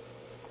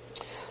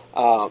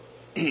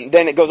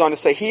 Then it goes on to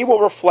say, he will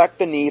reflect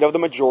the need of the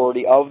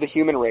majority of the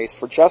human race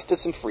for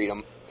justice and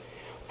freedom,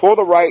 for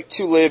the right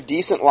to live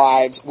decent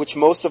lives, which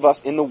most of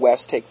us in the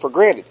West take for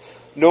granted,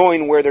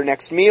 knowing where their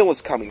next meal is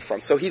coming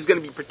from. So he's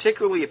going to be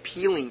particularly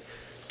appealing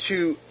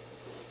to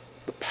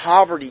the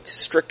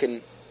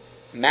poverty-stricken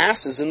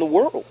masses in the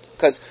world.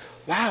 Because,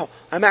 wow,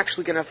 I'm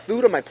actually going to have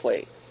food on my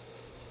plate.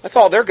 That's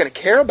all they're going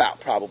to care about,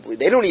 probably.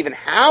 They don't even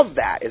have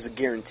that as a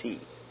guarantee.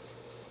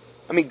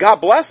 I mean, God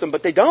bless them,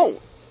 but they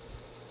don't.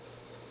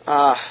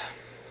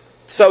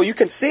 So you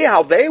can see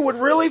how they would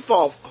really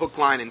fall hook,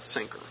 line, and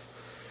sinker.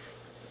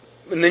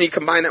 And then you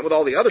combine that with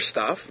all the other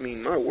stuff. I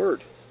mean, my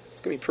word,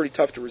 it's going to be pretty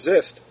tough to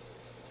resist.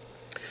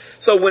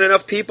 So when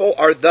enough people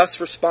are thus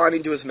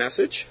responding to his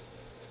message,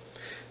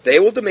 they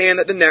will demand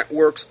that the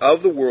networks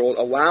of the world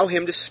allow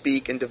him to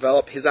speak and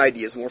develop his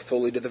ideas more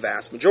fully to the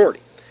vast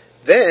majority.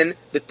 Then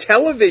the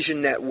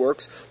television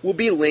networks will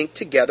be linked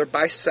together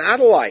by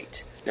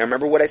satellite. Now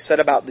remember what I said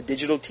about the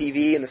digital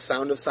TV and the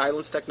sound of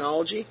silence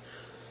technology?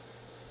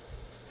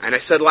 And I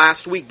said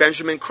last week,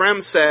 Benjamin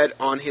Creme said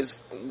on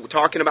his,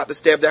 talking about this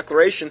day of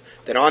declaration,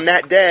 that on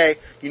that day,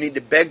 you need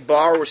to beg,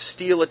 borrow, or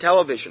steal a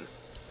television.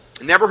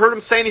 I never heard him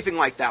say anything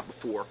like that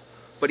before,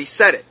 but he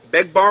said it.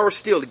 Beg, borrow, or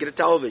steal to get a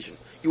television.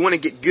 You want to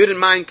get good and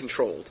mind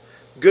controlled,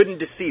 good and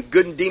deceived,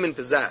 good and demon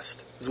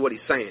possessed, is what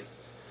he's saying.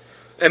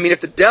 I mean,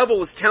 if the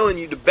devil is telling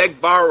you to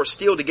beg, borrow, or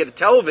steal to get a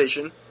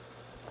television,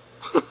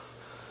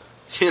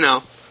 you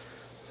know,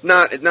 it's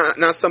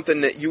not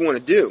something that you want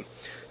to do.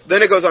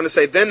 Then it goes on to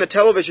say, then the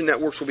television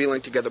networks will be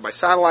linked together by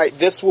satellite.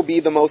 This will be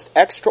the most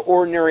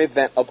extraordinary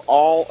event of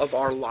all of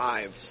our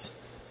lives.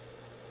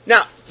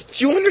 Now,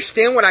 do you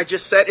understand what I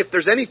just said? If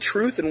there's any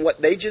truth in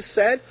what they just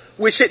said,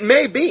 which it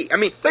may be. I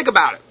mean, think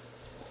about it.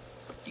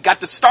 You got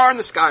the star in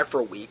the sky for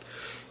a week.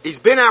 He's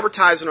been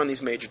advertising on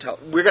these major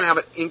we're going to have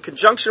it in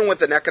conjunction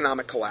with an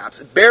economic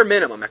collapse, bare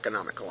minimum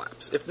economic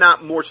collapse, if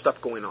not more stuff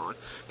going on.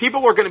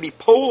 People are going to be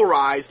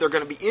polarized. They're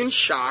going to be in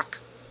shock.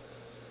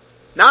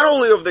 Not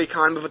only over the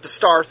economy, but the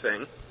star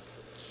thing.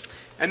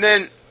 And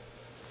then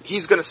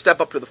he's going to step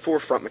up to the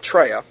forefront,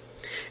 Maitreya.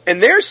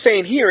 And they're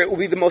saying here it will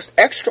be the most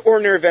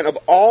extraordinary event of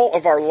all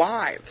of our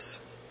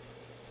lives.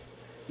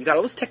 You got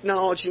all this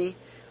technology,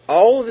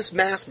 all of this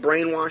mass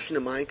brainwashing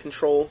and mind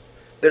control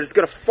that is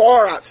going to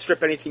far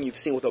outstrip anything you've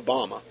seen with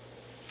Obama.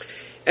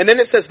 And then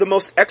it says the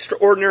most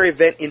extraordinary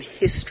event in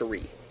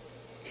history.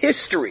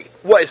 History.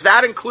 What, is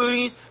that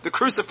including the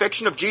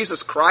crucifixion of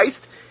Jesus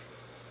Christ?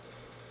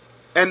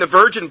 And the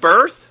virgin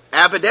birth?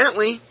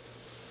 Evidently.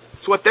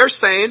 That's what they're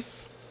saying.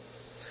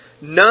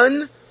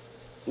 None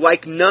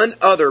like none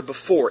other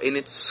before in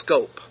its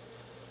scope.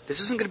 This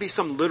isn't going to be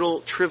some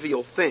little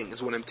trivial thing,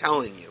 is what I'm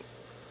telling you.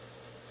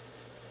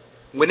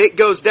 When it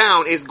goes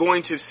down, it's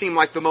going to seem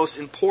like the most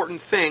important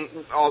thing.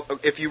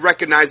 If you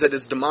recognize it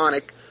as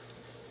demonic,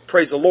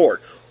 praise the Lord.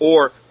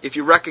 Or if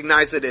you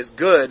recognize it as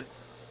good,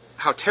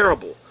 how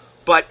terrible.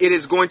 But it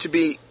is going to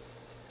be,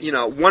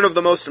 one of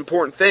the most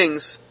important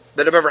things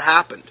that have ever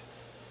happened.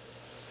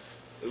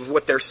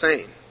 What they're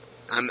saying.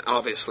 I'm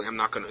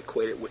not going to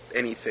equate it with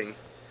anything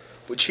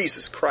with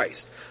Jesus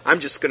Christ. I'm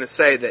just going to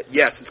say that,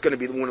 yes, it's going to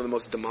be one of the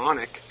most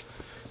demonic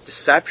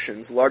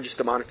deceptions, largest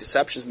demonic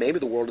deceptions maybe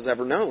the world has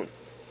ever known.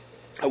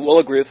 I will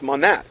agree with him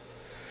on that.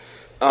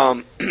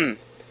 I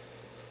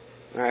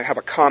have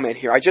a comment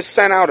here. I just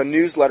sent out a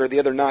newsletter the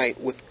other night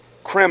with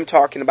Creme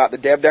talking about the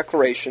Day of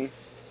Declaration.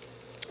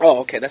 Oh,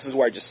 okay, this is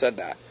where I just said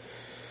that.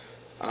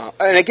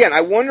 And again,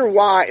 I wonder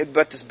why,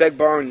 about this beg,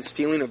 borrowing, and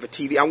stealing of a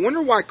TV, I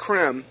wonder why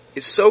Creme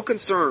is so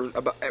concerned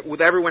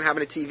with everyone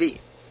having a TV.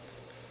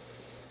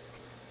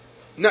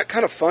 Isn't that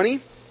kind of funny?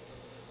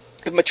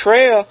 If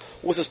Maitreya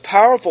was as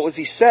powerful as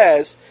he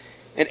says,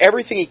 and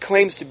everything he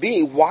claims to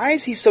be, why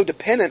is he so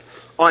dependent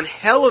on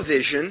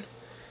television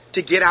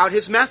to get out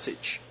his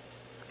message?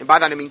 And by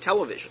that I mean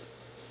television.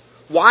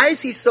 Why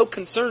is he so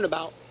concerned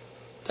about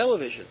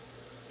television?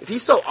 If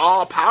he's so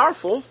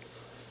all-powerful,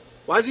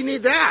 why does he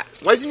need that?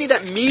 Why does he need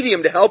that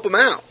medium to help him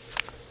out?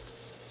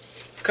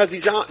 Because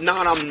he's not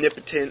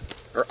omnipotent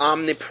or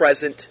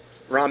omnipresent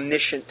or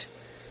omniscient.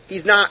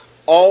 He's not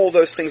all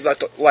those things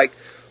like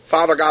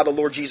Father God, the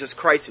Lord Jesus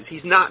Christ is.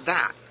 He's not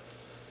that.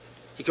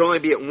 He can only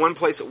be at one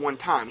place at one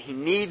time. He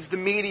needs the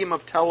medium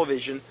of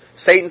television.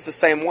 Satan's the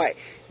same way.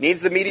 He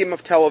needs the medium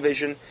of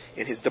television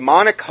and his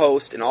demonic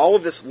host and all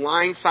of this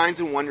lying signs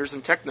and wonders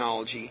and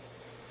technology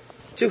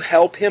to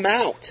help him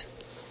out.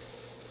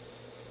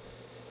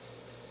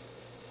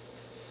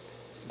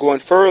 Going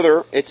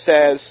further, it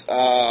says,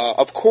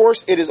 of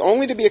course, it is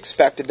only to be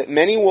expected that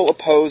many will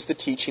oppose the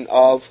teaching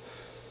of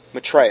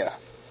Maitreya.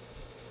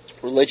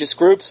 Religious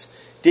groups,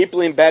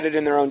 deeply embedded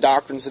in their own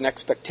doctrines and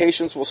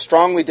expectations, will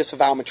strongly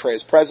disavow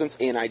Maitreya's presence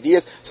and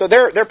ideas. So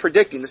they're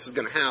predicting this is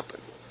going to happen.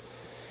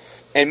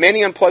 And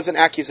many unpleasant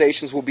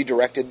accusations will be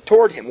directed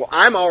toward him. Well,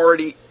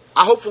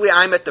 hopefully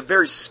I'm at the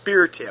very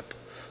spear tip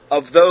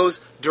of those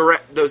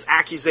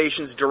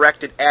accusations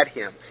directed at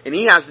him. And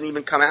he hasn't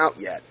even come out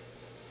yet.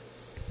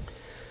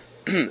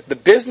 The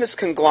business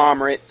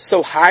conglomerate,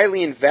 so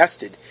highly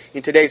invested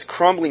in today's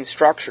crumbling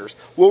structures,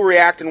 will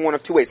react in one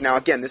of two ways. Now,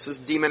 again, this is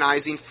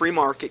demonizing free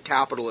market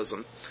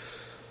capitalism.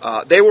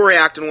 They will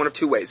react in one of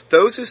two ways.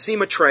 Those who see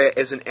Maitreya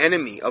as an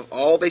enemy of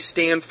all they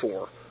stand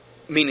for,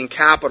 meaning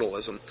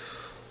capitalism,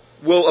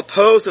 will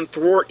oppose and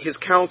thwart his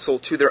counsel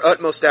to their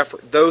utmost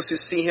effort. Those who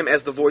see him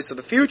as the voice of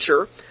the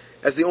future,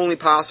 as the only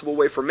possible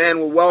way for men,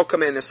 will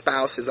welcome and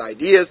espouse his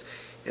ideas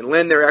and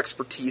lend their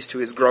expertise to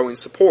his growing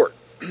support.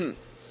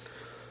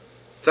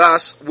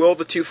 Thus, will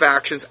the two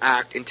factions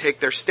act and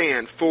take their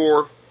stand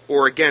for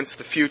or against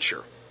the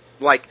future?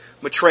 Like,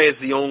 Maitreya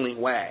is the only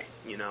way,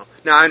 Now,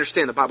 I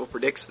understand the Bible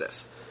predicts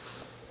this.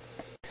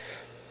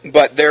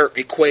 But they're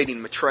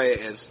equating Maitreya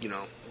as,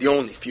 the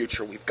only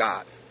future we've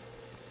got.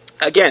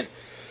 Again,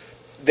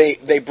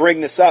 they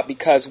bring this up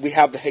because we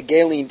have the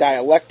Hegelian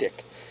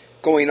dialectic.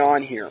 going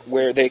on here,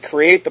 where they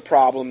create the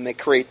problem and they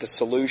create the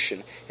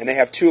solution, and they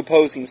have two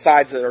opposing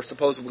sides that are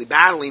supposedly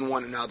battling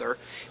one another,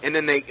 and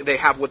then they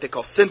have what they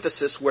call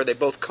synthesis, where they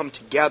both come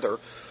together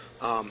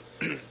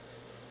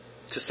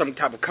to some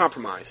type of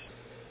compromise.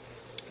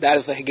 That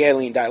is the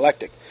Hegelian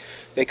dialectic.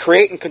 They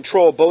create and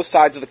control both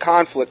sides of the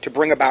conflict to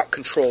bring about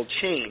controlled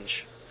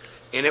change,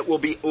 and it will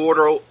be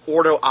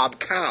ordo ab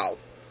chaos,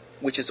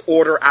 which is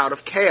order out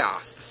of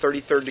chaos, the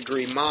 33rd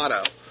degree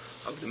motto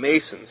of the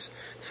Masons.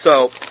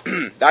 So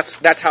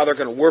that's how they're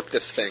going to work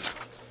this thing.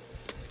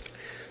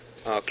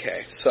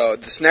 Okay, so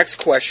this next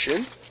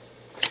question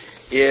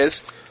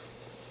is,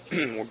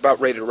 we're about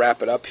ready to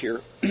wrap it up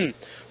here.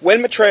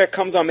 When Maitreya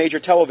comes on major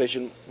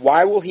television,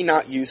 why will he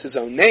not use his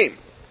own name?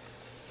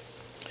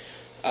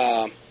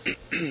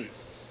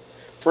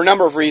 For a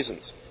number of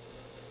reasons.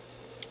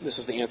 This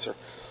is the answer.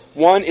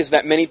 One is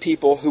that many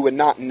people who would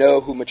not know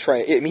who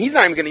Maitreya is, I mean, he's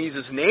not even going to use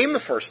his name the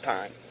first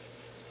time.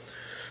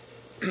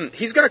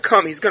 He's going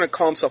to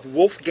call himself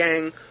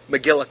Wolfgang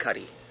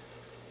McGillicuddy.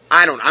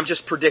 I don't know, I'm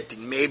just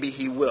predicting. Maybe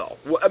he will.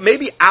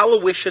 Maybe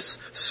Aloysius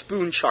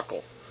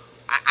Spoonchuckle.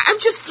 I'm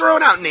just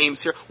throwing out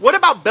names here. What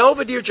about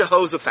Belvedere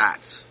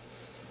Jehoshaphat's?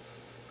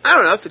 I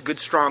don't know, that's a good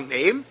strong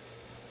name.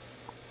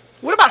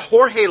 What about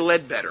Jorge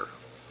Ledbetter?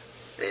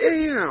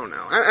 I don't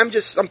know. I'm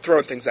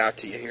throwing things out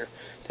to you here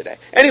today.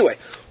 Anyway,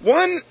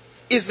 one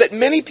is that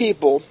many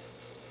people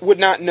would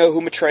not know who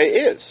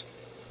Maitreya is.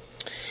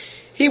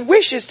 He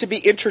wishes to be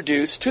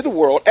introduced to the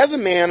world as a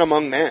man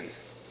among men.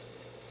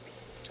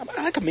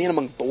 I like a man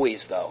among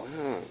boys, though.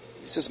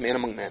 He says man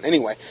among men.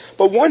 Anyway,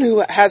 but one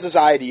who has his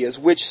ideas,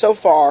 which so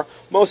far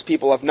most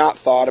people have not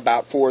thought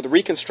about for the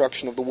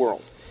reconstruction of the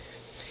world.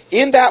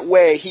 In that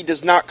way, he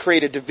does not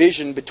create a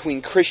division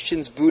between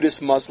Christians,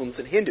 Buddhists, Muslims,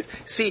 and Hindus.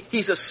 See,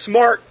 he's a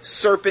smart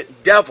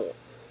serpent devil.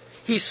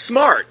 He's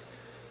smart.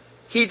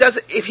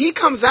 If he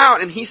comes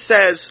out and he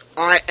says,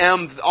 I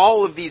am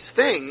all of these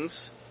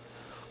things,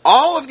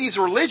 all of these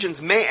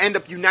religions may end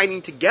up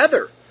uniting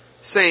together,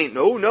 saying,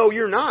 no,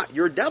 you're not.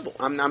 You're a devil.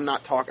 I'm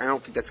not talking. I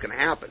don't think that's going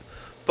to happen.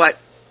 But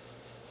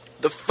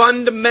the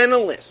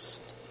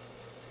fundamentalists,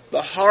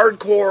 the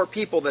hardcore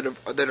people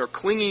that are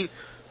clinging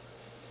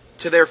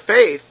to their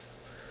faith,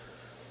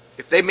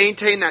 if they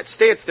maintain that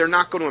stance, they're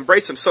not going to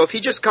embrace him. So if he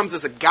just comes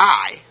as a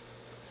guy,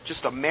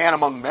 just a man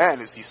among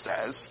men, as he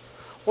says,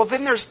 well,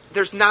 then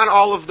there's not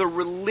all of the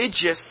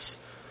religious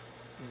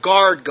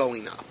guard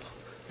going up.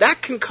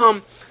 That can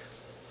come.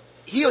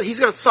 He's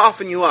going to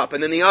soften you up,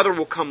 and then the other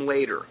will come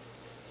later.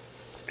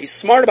 He's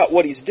smart about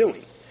what he's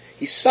doing.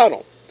 He's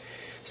subtle.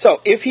 So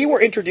if he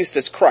were introduced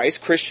as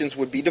Christ, Christians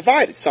would be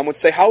divided. Some would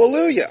say,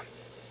 hallelujah.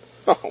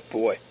 Oh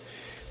boy.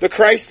 The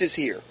Christ is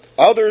here.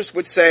 Others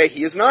would say,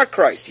 he is not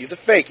Christ. He's a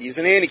fake. He's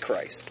an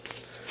antichrist.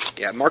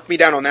 Yeah, mark me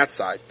down on that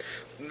side.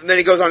 Then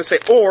he goes on to say,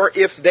 or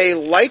if they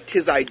liked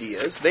his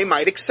ideas, they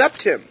might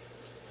accept him,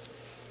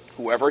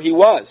 whoever he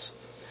was.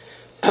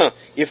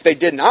 If they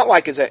did not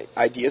like his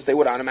ideas, they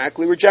would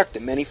automatically reject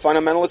him. Many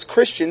fundamentalist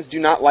Christians do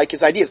not like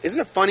his ideas. Isn't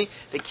it funny?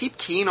 They keep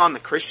keying on the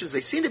Christians.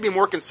 They seem to be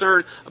more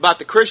concerned about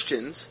the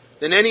Christians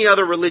than any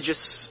other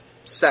religious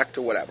sect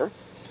or whatever.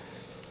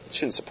 It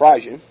shouldn't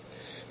surprise you.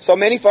 So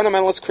many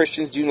fundamentalist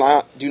Christians do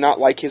not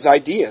like his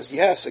ideas.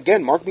 Yes,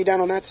 again, mark me down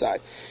on that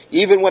side.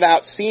 Even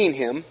without seeing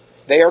him,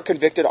 they are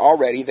convicted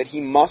already that he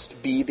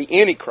must be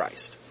the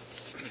Antichrist.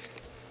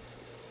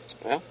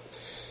 Well,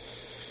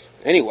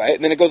 anyway,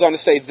 and then it goes on to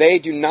say, they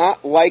do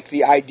not like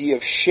the idea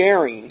of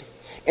sharing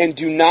and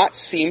do not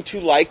seem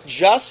to like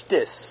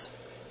justice.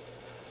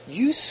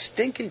 You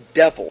stinking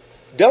devil.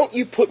 Don't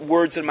you put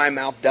words in my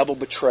mouth, devil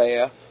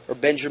Maitreya or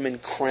Benjamin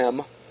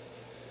Creme.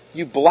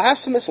 You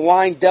blasphemous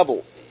lying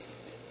devil.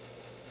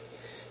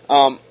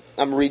 I'm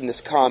reading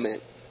this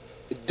comment.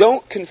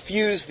 Don't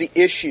confuse the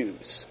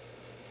issues.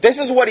 This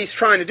is what he's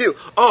trying to do.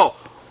 Oh,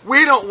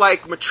 we don't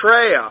like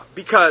Maitreya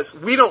because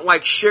we don't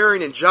like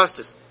sharing and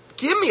justice.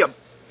 Give me a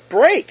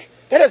break.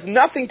 That has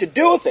nothing to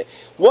do with it.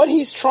 What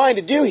he's trying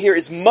to do here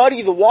is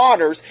muddy the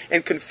waters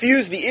and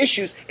confuse the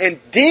issues and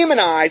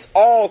demonize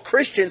all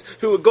Christians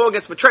who would go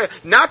against Maitreya,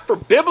 not for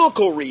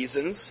biblical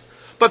reasons,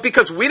 but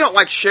because we don't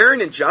like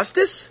sharing and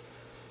justice.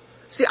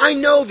 See, I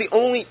know the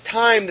only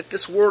time that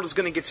this world is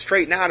going to get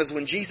straightened out is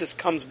when Jesus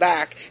comes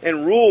back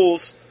and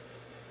rules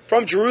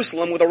from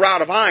Jerusalem with a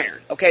rod of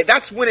iron. Okay,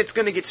 that's when it's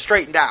going to get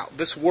straightened out,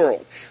 this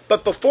world.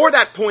 But before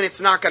that point,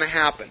 it's not going to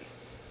happen.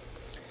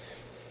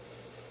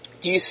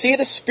 Do you see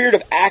the spirit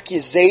of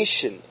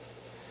accusation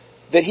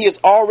that he is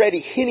already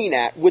hinting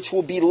at, which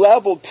will be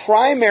leveled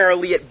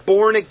primarily at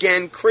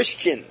born-again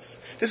Christians?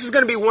 This is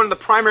going to be one of the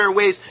primary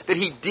ways that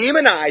he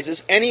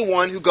demonizes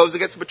anyone who goes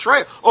against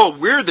Maitreya. Oh,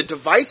 we're the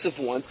divisive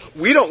ones.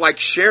 We don't like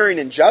sharing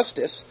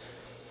injustice.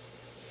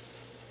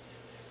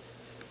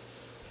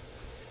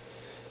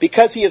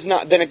 Because he is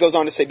not, then it goes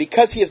on to say,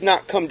 because he has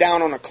not come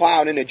down on a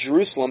cloud into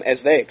Jerusalem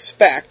as they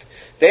expect,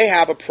 they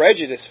have a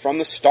prejudice from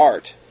the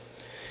start.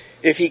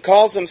 If he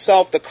calls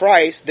himself the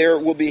Christ, there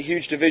will be a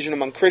huge division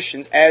among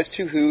Christians as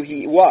to who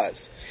he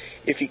was.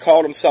 If he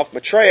called himself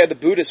Maitreya, the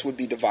Buddhists would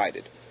be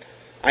divided.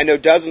 I know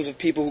dozens of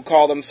people who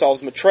call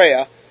themselves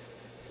Maitreya,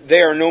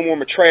 they are no more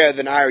Maitreya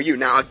than I or you.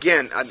 Now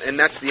again, and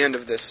that's the end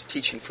of this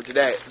teaching for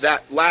today.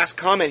 That last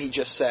comment he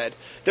just said,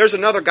 there's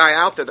another guy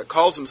out there that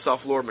calls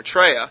himself Lord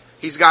Maitreya.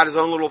 He's got his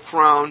own little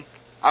throne.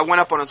 I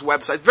went up on his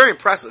website. It's very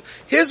impressive.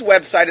 His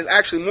website is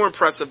actually more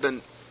impressive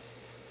than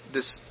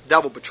this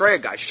Devil Betrayer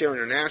guy, Share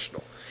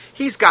International.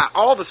 He's got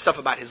all the stuff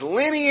about his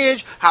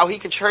lineage, how he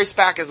can trace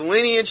back his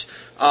lineage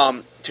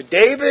to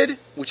David,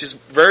 which is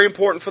very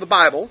important for the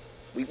Bible.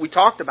 We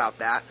talked about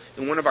that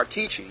in one of our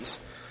teachings.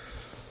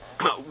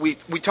 We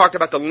talked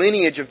about the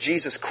lineage of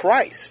Jesus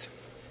Christ.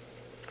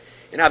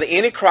 And how the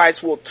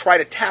Antichrist will try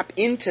to tap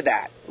into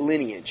that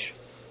lineage.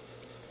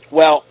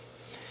 Well,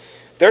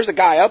 there's a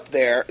guy up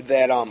there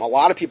that a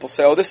lot of people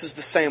say, oh, this is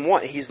the same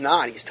one. He's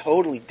not. He's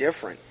totally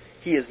different.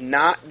 He is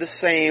not the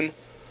same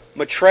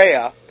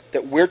Maitreya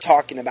that we're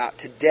talking about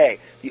today.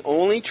 The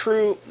only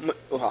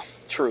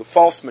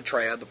false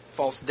Maitreya, the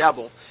false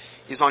devil,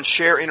 is on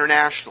Share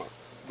International,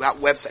 that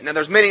website. Now,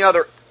 there's many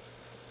other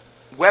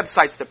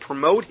websites that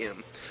promote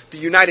him. The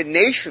United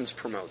Nations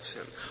promotes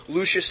him.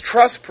 Lucius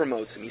Trust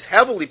promotes him. He's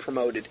heavily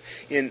promoted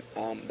in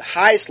the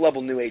highest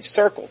level New Age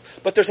circles.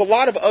 But there's a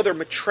lot of other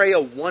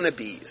Maitreya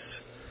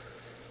wannabes,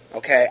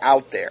 okay,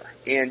 out there.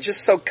 And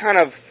just so kind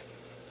of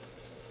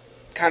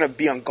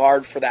be on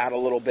guard for that a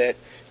little bit,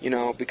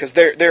 because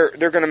they're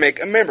going to make.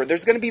 Remember,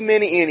 there's going to be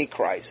many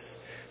antichrists.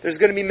 There's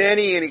going to be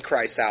many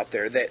antichrists out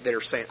there that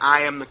are saying,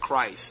 "I am the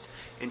Christ,"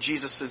 and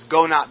Jesus says,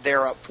 "Go not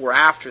there up for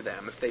after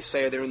them." If they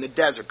say they're in the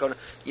desert,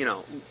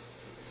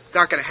 it's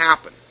not going to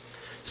happen.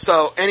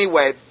 So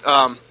anyway,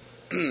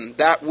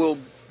 that will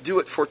do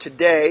it for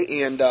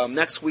today, and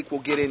next week we'll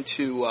get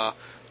into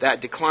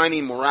that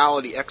declining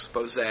morality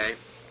expose,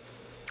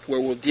 where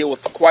we'll deal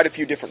with quite a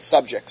few different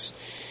subjects.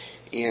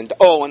 And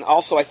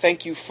also I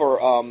thank you for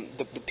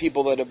the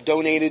people that have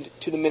donated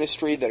to the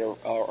ministry, that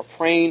are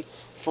praying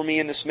for me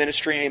in this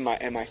ministry and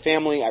my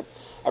family. I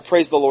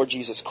praise the Lord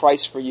Jesus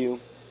Christ for you,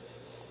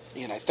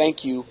 and I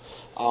thank you.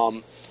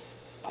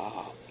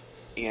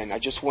 And I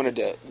just wanted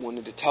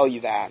to tell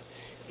you that.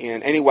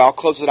 And anyway, I'll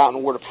close it out in a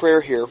word of prayer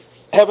here.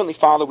 Heavenly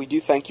Father, we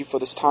do thank you for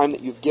this time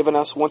that you've given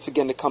us once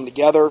again to come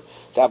together,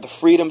 to have the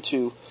freedom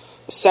to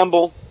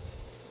assemble.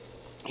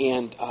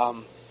 And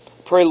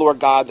pray, Lord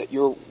God, that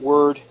your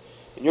word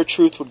and your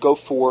truth would go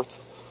forth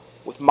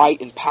with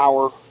might and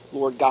power,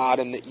 Lord God,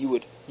 and that you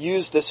would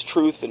use this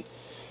truth and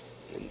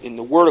in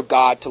the word of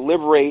God to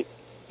liberate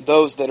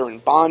those that are in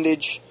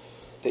bondage,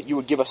 that you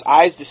would give us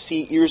eyes to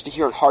see, ears to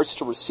hear, and hearts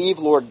to receive,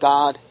 Lord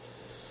God.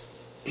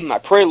 I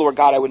pray, Lord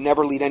God, I would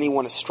never lead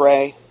anyone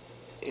astray,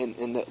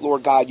 and that,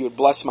 Lord God, you would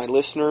bless my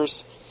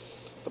listeners.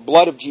 The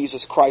blood of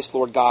Jesus Christ,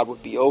 Lord God,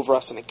 would be over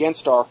us and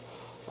against our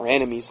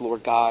enemies,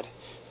 Lord God.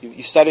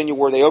 You said in your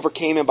word, they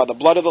overcame him by the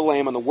blood of the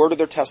Lamb and the word of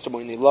their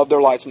testimony, and they loved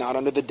their lives not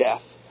unto the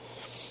death.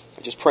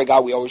 I just pray,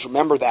 God, we always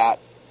remember that,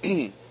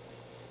 and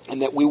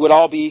that we would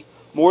all be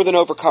more than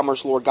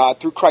overcomers, Lord God,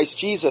 through Christ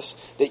Jesus,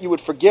 that you would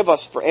forgive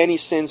us for any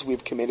sins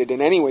we've committed in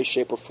any way,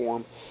 shape, or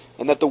form,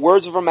 and that the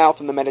words of our mouth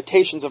and the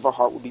meditations of our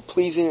heart would be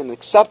pleasing and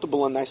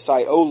acceptable in thy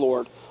sight, O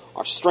Lord,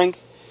 our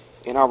strength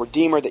and our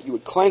Redeemer, that you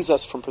would cleanse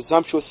us from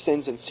presumptuous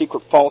sins and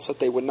secret faults, that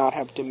they would not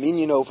have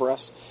dominion over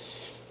us.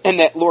 And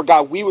that, Lord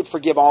God, we would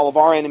forgive all of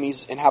our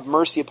enemies and have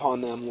mercy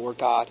upon them, Lord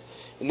God.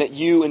 And that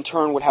you, in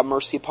turn, would have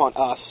mercy upon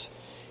us.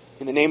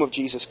 In the name of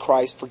Jesus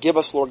Christ, forgive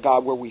us, Lord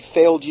God, where we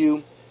failed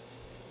you.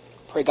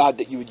 Pray, God,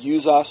 that you would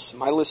use us,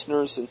 my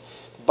listeners, and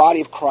the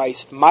body of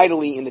Christ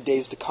mightily in the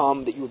days to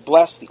come. That you would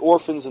bless the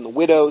orphans and the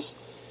widows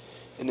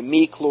and the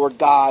meek, Lord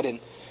God, and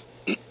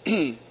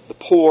the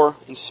poor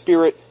in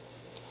spirit,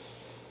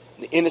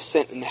 the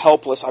innocent and the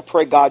helpless. I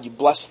pray, God, you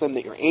bless them,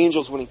 that your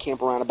angels would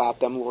encamp around about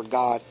them, Lord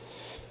God.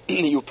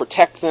 That you would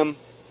protect them.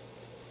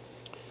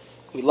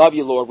 We love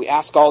you, Lord. We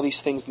ask all these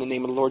things in the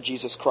name of the Lord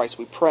Jesus Christ.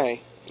 We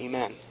pray.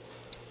 Amen.